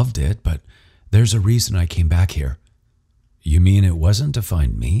loved it, but there's a reason I came back here. You mean it wasn't to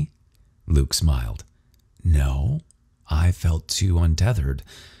find me? Luke smiled. No, I felt too untethered.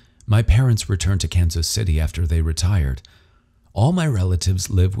 My parents returned to Kansas City after they retired. All my relatives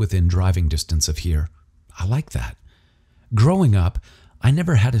live within driving distance of here. I like that. Growing up, I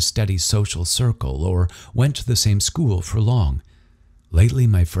never had a steady social circle or went to the same school for long. Lately,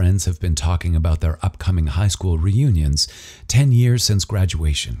 my friends have been talking about their upcoming high school reunions, 10 years since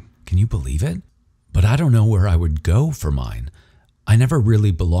graduation. Can you believe it? But I don't know where I would go for mine. I never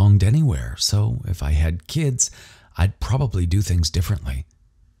really belonged anywhere, so if I had kids, I'd probably do things differently.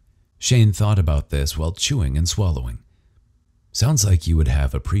 Shane thought about this while chewing and swallowing. Sounds like you would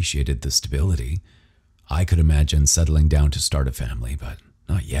have appreciated the stability. I could imagine settling down to start a family, but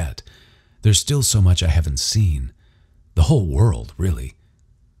not yet. There's still so much I haven't seen. The whole world, really.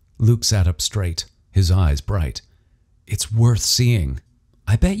 Luke sat up straight, his eyes bright. It's worth seeing.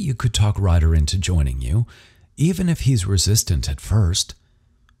 I bet you could talk Ryder into joining you, even if he's resistant at first.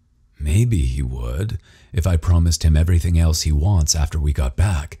 Maybe he would, if I promised him everything else he wants after we got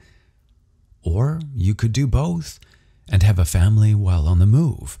back. Or you could do both, and have a family while on the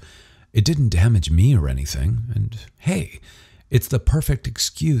move. It didn't damage me or anything, and hey, it's the perfect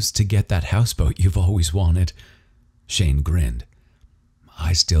excuse to get that houseboat you've always wanted. Shane grinned.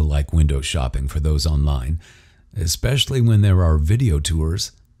 I still like window shopping for those online, especially when there are video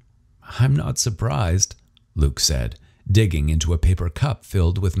tours. I'm not surprised, Luke said, digging into a paper cup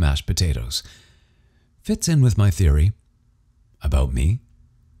filled with mashed potatoes. Fits in with my theory. About me?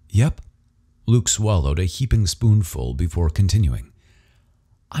 Yep. Luke swallowed a heaping spoonful before continuing.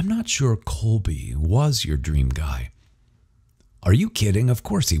 I'm not sure Colby was your dream guy. Are you kidding? Of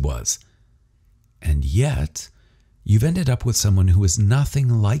course he was. And yet, you've ended up with someone who is nothing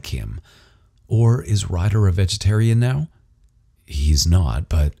like him. Or is Ryder a vegetarian now? He's not,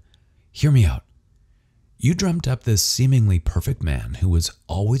 but hear me out. You dreamt up this seemingly perfect man who was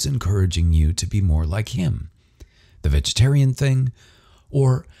always encouraging you to be more like him. The vegetarian thing,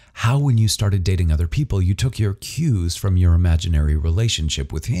 or how when you started dating other people, you took your cues from your imaginary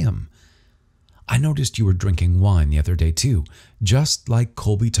relationship with him. I noticed you were drinking wine the other day too, just like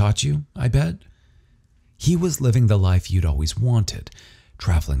Colby taught you, I bet. He was living the life you'd always wanted,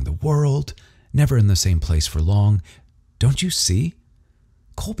 traveling the world, never in the same place for long. Don't you see?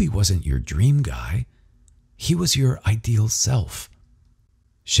 Colby wasn't your dream guy. He was your ideal self.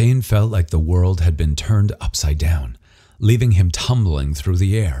 Shane felt like the world had been turned upside down, leaving him tumbling through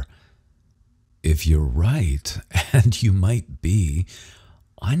the air. If you're right, and you might be,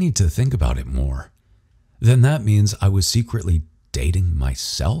 I need to think about it more. Then that means I was secretly dating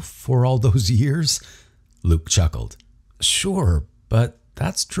myself for all those years? Luke chuckled. Sure, but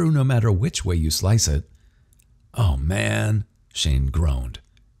that's true no matter which way you slice it. Oh man, Shane groaned.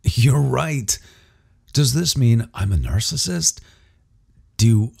 You're right. Does this mean I'm a narcissist?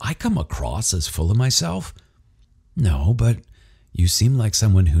 Do I come across as full of myself? No, but you seem like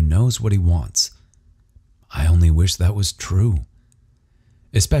someone who knows what he wants. I only wish that was true.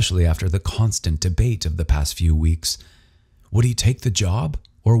 Especially after the constant debate of the past few weeks. Would he take the job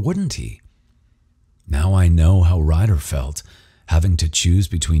or wouldn't he? Now I know how Ryder felt, having to choose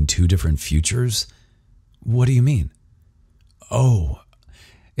between two different futures. What do you mean? Oh,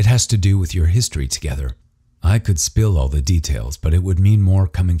 it has to do with your history together. I could spill all the details, but it would mean more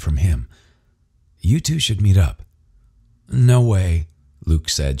coming from him. You two should meet up. No way, Luke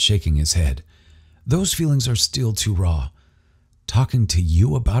said, shaking his head. Those feelings are still too raw. Talking to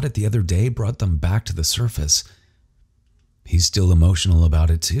you about it the other day brought them back to the surface. He's still emotional about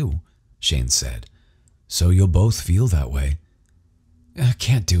it too, Shane said. So you'll both feel that way. I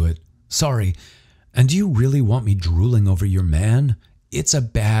can't do it. Sorry. And do you really want me drooling over your man? It's a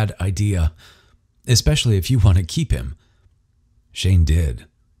bad idea. Especially if you want to keep him. Shane did.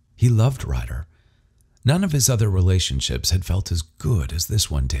 He loved Ryder. None of his other relationships had felt as good as this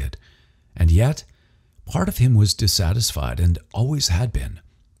one did. And yet, part of him was dissatisfied and always had been.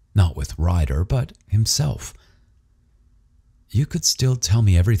 Not with Ryder, but himself. You could still tell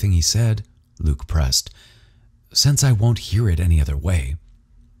me everything he said, Luke pressed, since I won't hear it any other way.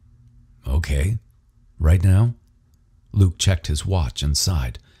 Okay. Right now? Luke checked his watch and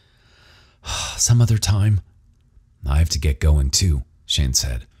sighed. Some other time. I have to get going too, Shane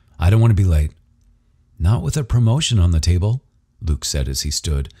said. I don't want to be late. Not with a promotion on the table, Luke said as he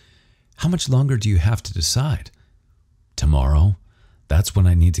stood. How much longer do you have to decide? Tomorrow. That's when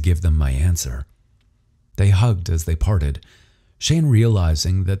I need to give them my answer. They hugged as they parted, Shane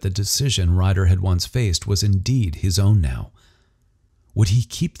realizing that the decision Ryder had once faced was indeed his own now. Would he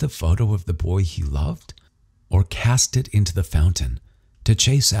keep the photo of the boy he loved, or cast it into the fountain to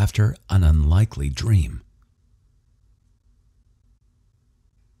chase after an unlikely dream?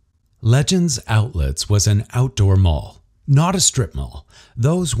 Legends Outlets was an outdoor mall, not a strip mall.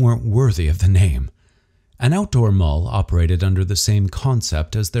 Those weren't worthy of the name. An outdoor mall operated under the same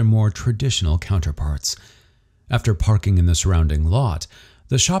concept as their more traditional counterparts. After parking in the surrounding lot,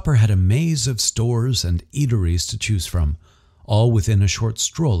 the shopper had a maze of stores and eateries to choose from, all within a short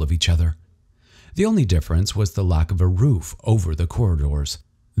stroll of each other. The only difference was the lack of a roof over the corridors.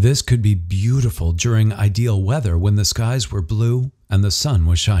 This could be beautiful during ideal weather when the skies were blue and the sun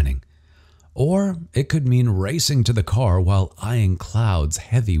was shining. Or it could mean racing to the car while eyeing clouds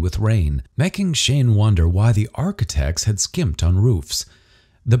heavy with rain, making Shane wonder why the architects had skimped on roofs.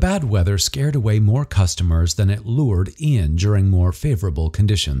 The bad weather scared away more customers than it lured in during more favorable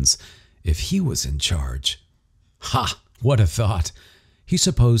conditions. If he was in charge. Ha! What a thought! He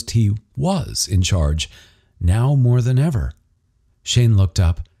supposed he was in charge, now more than ever. Shane looked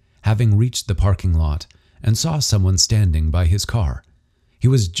up, having reached the parking lot, and saw someone standing by his car. He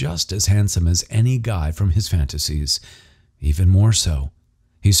was just as handsome as any guy from his fantasies, even more so.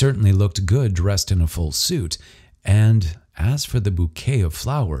 He certainly looked good dressed in a full suit, and as for the bouquet of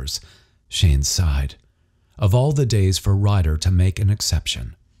flowers, Shane sighed. Of all the days for Ryder to make an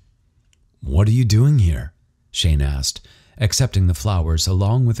exception. "What are you doing here?" Shane asked, accepting the flowers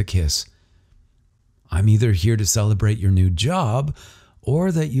along with a kiss. "I'm either here to celebrate your new job,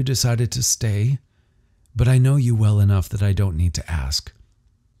 or that you decided to stay. But I know you well enough that I don't need to ask."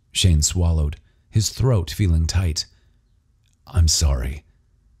 Shane swallowed, his throat feeling tight. "I'm sorry."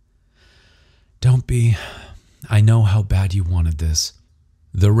 "Don't be. I know how bad you wanted this."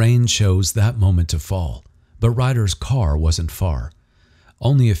 The rain chose that moment to fall, but Ryder's car wasn't far.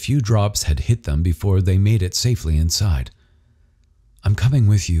 Only a few drops had hit them before they made it safely inside. "I'm coming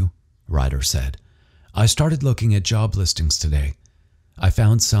with you," Ryder said. "I started looking at job listings today. I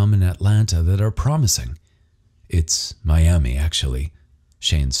found some in Atlanta that are promising." "It's Miami, actually,"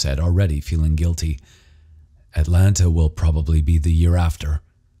 Shane said, already feeling guilty. "Atlanta will probably be the year after."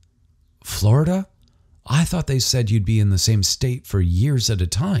 "Florida? I thought they said you'd be in the same state for years at a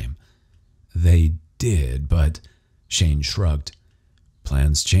time." "They did, but," Shane shrugged.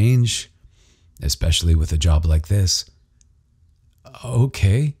 "Plans change, especially with a job like this."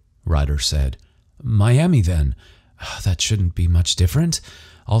 "Okay," Ryder said. "Miami then. That shouldn't be much different.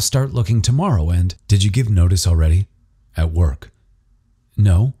 I'll start looking tomorrow and—" "Did you give notice already? At work?"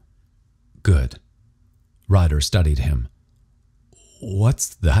 "No." "Good." Ryder studied him. "What's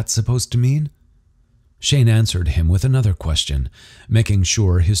that supposed to mean?" Shane answered him with another question, making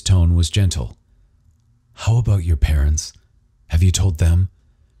sure his tone was gentle. "How about your parents? Have you told them?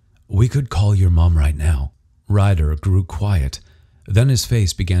 We could call your mom right now." Ryder grew quiet, then his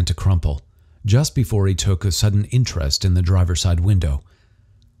face began to crumple, just before he took a sudden interest in the driver's side window.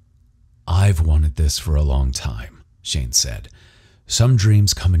 "I've wanted this for a long time," Shane said. "Some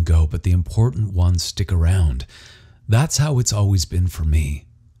dreams come and go, but the important ones stick around. That's how it's always been for me.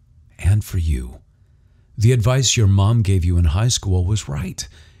 And for you. The advice your mom gave you in high school was right.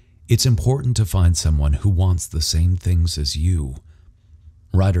 It's important to find someone who wants the same things as you."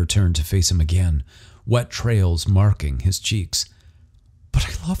 Ryder turned to face him again, wet trails marking his cheeks. "But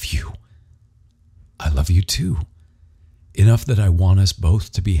I love you." I love you too. Enough that I want us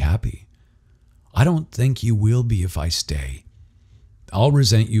both to be happy. I don't think you will be if I stay. I'll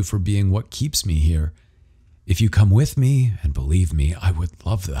resent you for being what keeps me here. If you come with me, and believe me, I would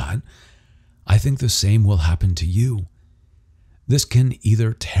love that, I think the same will happen to you. This can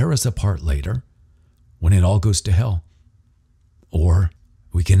either tear us apart later, when it all goes to hell, or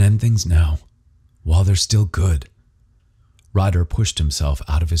we can end things now, while they're still good. Ryder pushed himself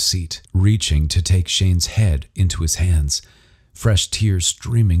out of his seat, reaching to take Shane's head into his hands, fresh tears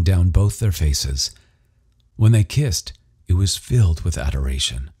streaming down both their faces. When they kissed, it was filled with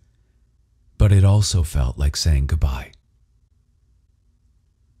adoration, but it also felt like saying goodbye.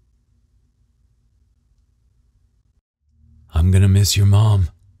 I'm gonna miss your mom,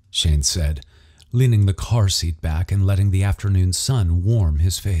 Shane said, leaning the car seat back and letting the afternoon sun warm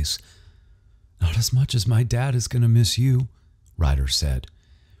his face. Not as much as my dad is gonna miss you, Ryder said,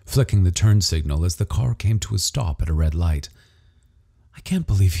 flicking the turn signal as the car came to a stop at a red light. I can't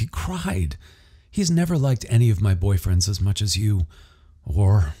believe he cried. He's never liked any of my boyfriends as much as you,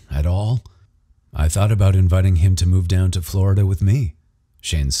 or at all. I thought about inviting him to move down to Florida with me,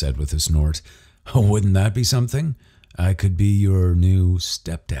 Shane said with a snort. Wouldn't that be something? I could be your new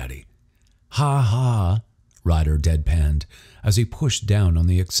stepdaddy. Ha ha, Ryder deadpanned as he pushed down on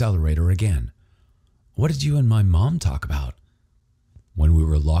the accelerator again. What did you and my mom talk about? When we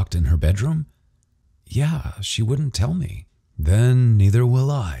were locked in her bedroom? Yeah, she wouldn't tell me. Then neither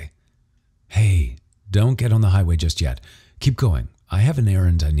will I. Hey, don't get on the highway just yet. Keep going. I have an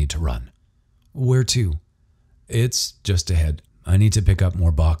errand I need to run. Where to? It's just ahead. I need to pick up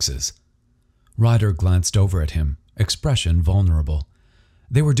more boxes. Ryder glanced over at him, expression vulnerable.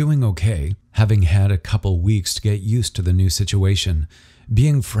 They were doing okay, having had a couple weeks to get used to the new situation.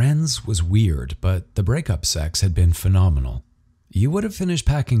 Being friends was weird, but the breakup sex had been phenomenal. You would have finished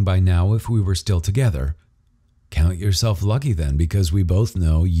packing by now if we were still together. Count yourself lucky then, because we both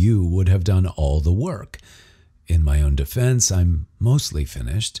know you would have done all the work. In my own defense, I'm mostly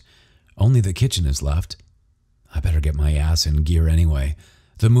finished. Only the kitchen is left. I better get my ass in gear anyway.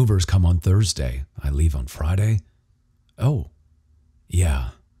 The movers come on Thursday. I leave on Friday. Oh, yeah.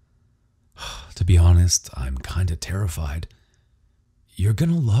 To be honest, I'm kinda terrified. You're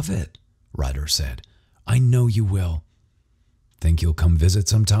gonna love it, Ryder said. I know you will. Think you'll come visit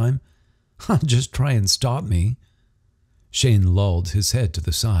sometime? Just try and stop me. Shane lulled his head to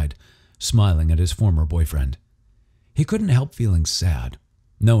the side, smiling at his former boyfriend. He couldn't help feeling sad,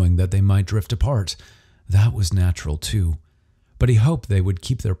 knowing that they might drift apart. That was natural too, but he hoped they would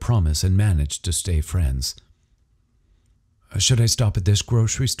keep their promise and manage to stay friends. Should I stop at this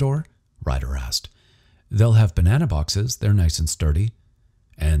grocery store? Ryder asked. They'll have banana boxes. They're nice and sturdy.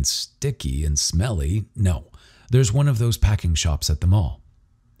 And sticky and smelly. No, there's one of those packing shops at the mall.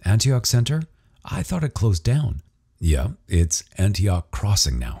 Antioch Center? I thought it closed down. Yeah, it's Antioch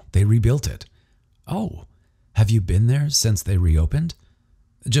Crossing now. They rebuilt it. Oh, have you been there since they reopened?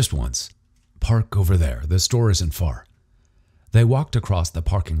 Just once. Park over there. The store isn't far. They walked across the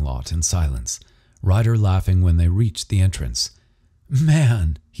parking lot in silence, Ryder laughing when they reached the entrance.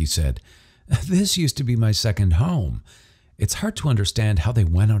 Man, he said, this used to be my second home. It's hard to understand how they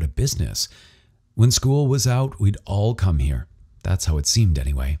went out of business. When school was out, we'd all come here. That's how it seemed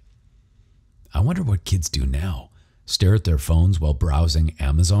anyway. I wonder what kids do now. Stare at their phones while browsing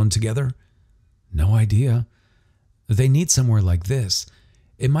Amazon together? No idea. They need somewhere like this.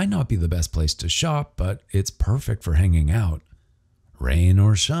 It might not be the best place to shop, but it's perfect for hanging out. Rain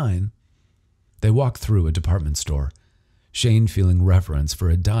or shine. They walked through a department store, Shane feeling reverence for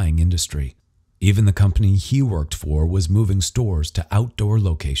a dying industry. Even the company he worked for was moving stores to outdoor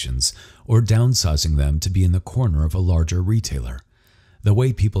locations or downsizing them to be in the corner of a larger retailer. The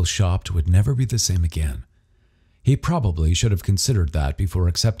way people shopped would never be the same again. He probably should have considered that before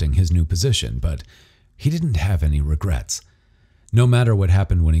accepting his new position, but he didn't have any regrets. No matter what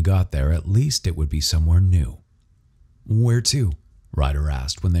happened when he got there, at least it would be somewhere new. Where to? Ryder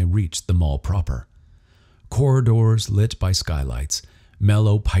asked when they reached the mall proper. Corridors lit by skylights,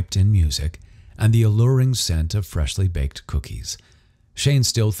 mellow piped-in music, and the alluring scent of freshly baked cookies. Shane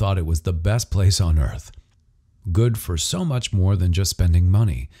still thought it was the best place on earth. Good for so much more than just spending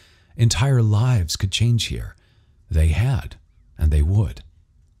money. Entire lives could change here. They had, and they would.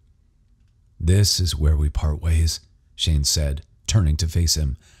 This is where we part ways, Shane said, turning to face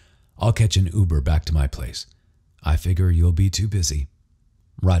him. I'll catch an Uber back to my place. I figure you'll be too busy.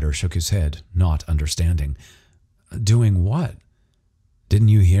 Ryder shook his head, not understanding. Doing what? Didn't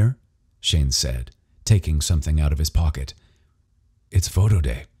you hear? Shane said, taking something out of his pocket. It's photo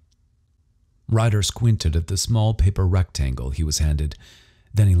day. Ryder squinted at the small paper rectangle he was handed.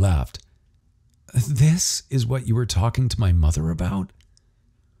 Then he laughed. This is what you were talking to my mother about?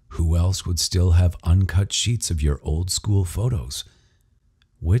 Who else would still have uncut sheets of your old school photos?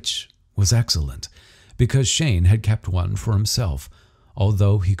 Which was excellent, because Shane had kept one for himself,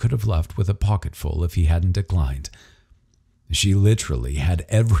 although he could have left with a pocketful if he hadn't declined. She literally had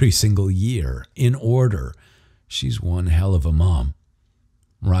every single year in order. She's one hell of a mom.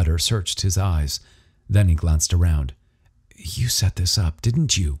 Ryder searched his eyes. Then he glanced around. You set this up,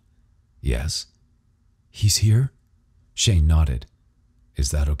 didn't you? Yes. He's here? Shane nodded.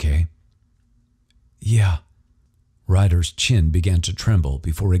 Is that okay? Yeah. Ryder's chin began to tremble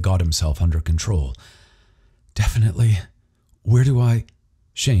before he got himself under control. Definitely. Where do I...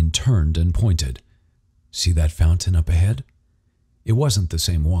 Shane turned and pointed. See that fountain up ahead? It wasn't the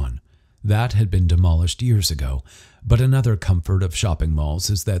same one. That had been demolished years ago, but another comfort of shopping malls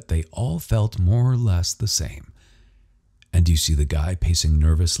is that they all felt more or less the same. And do you see the guy pacing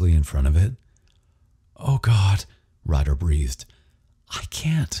nervously in front of it? Oh God, Ryder breathed. I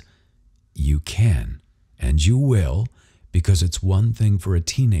can't. You can, and you will, because it's one thing for a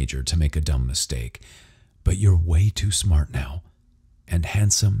teenager to make a dumb mistake, but you're way too smart now, and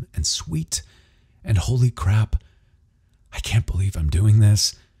handsome and sweet, and holy crap, I can't believe I'm doing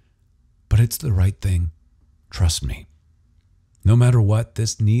this, but it's the right thing. Trust me. No matter what,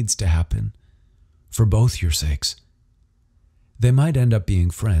 this needs to happen, for both your sakes. They might end up being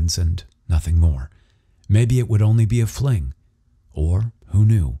friends and nothing more. Maybe it would only be a fling. Or, who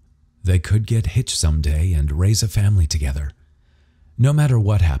knew, they could get hitched someday and raise a family together. No matter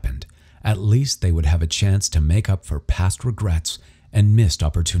what happened, at least they would have a chance to make up for past regrets and missed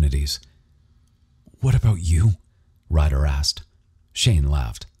opportunities. What about you? Ryder asked. Shane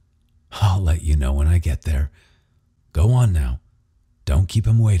laughed. I'll let you know when I get there. Go on now. Don't keep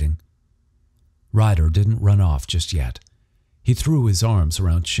him waiting. Ryder didn't run off just yet. He threw his arms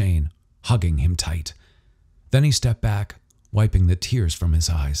around Shane, hugging him tight. Then he stepped back, wiping the tears from his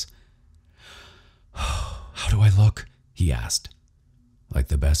eyes. How do I look? He asked. Like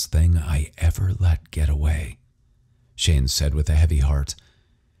the best thing I ever let get away, Shane said with a heavy heart.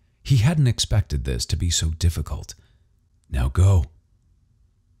 He hadn't expected this to be so difficult. Now go.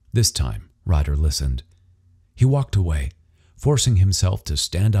 This time, Ryder listened. He walked away, forcing himself to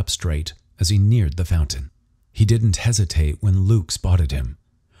stand up straight as he neared the fountain. He didn't hesitate when Luke spotted him.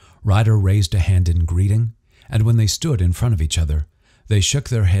 Ryder raised a hand in greeting, and when they stood in front of each other, they shook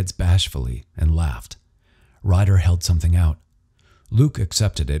their heads bashfully and laughed. Ryder held something out. Luke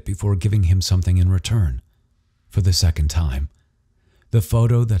accepted it before giving him something in return. For the second time, the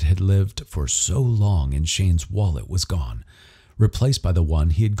photo that had lived for so long in Shane's wallet was gone, replaced by the one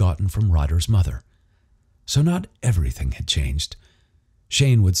he had gotten from Ryder's mother. So not everything had changed.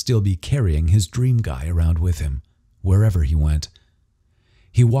 Shane would still be carrying his dream guy around with him, wherever he went.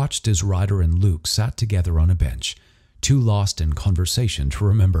 He watched as Ryder and Luke sat together on a bench, too lost in conversation to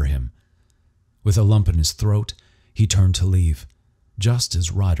remember him. With a lump in his throat, he turned to leave, just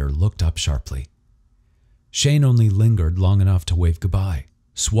as Ryder looked up sharply. Shane only lingered long enough to wave goodbye,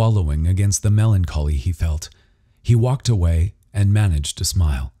 swallowing against the melancholy he felt. He walked away and managed to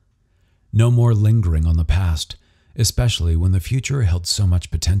smile. No more lingering on the past, especially when the future held so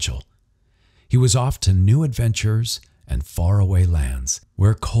much potential. He was off to new adventures and faraway lands,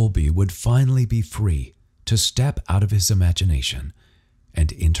 where Colby would finally be free to step out of his imagination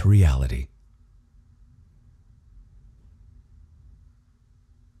and into reality.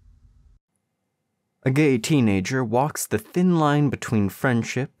 A gay teenager walks the thin line between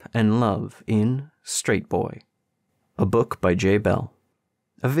friendship and love in Straight Boy, a book by J. Bell.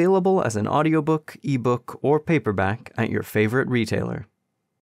 Available as an audiobook, ebook, or paperback at your favorite retailer.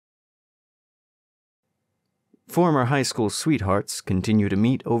 Former high school sweethearts continue to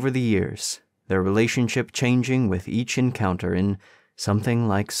meet over the years, their relationship changing with each encounter in Something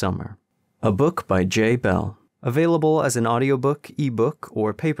Like Summer. A book by J. Bell. Available as an audiobook, ebook,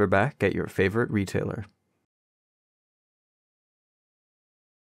 or paperback at your favorite retailer.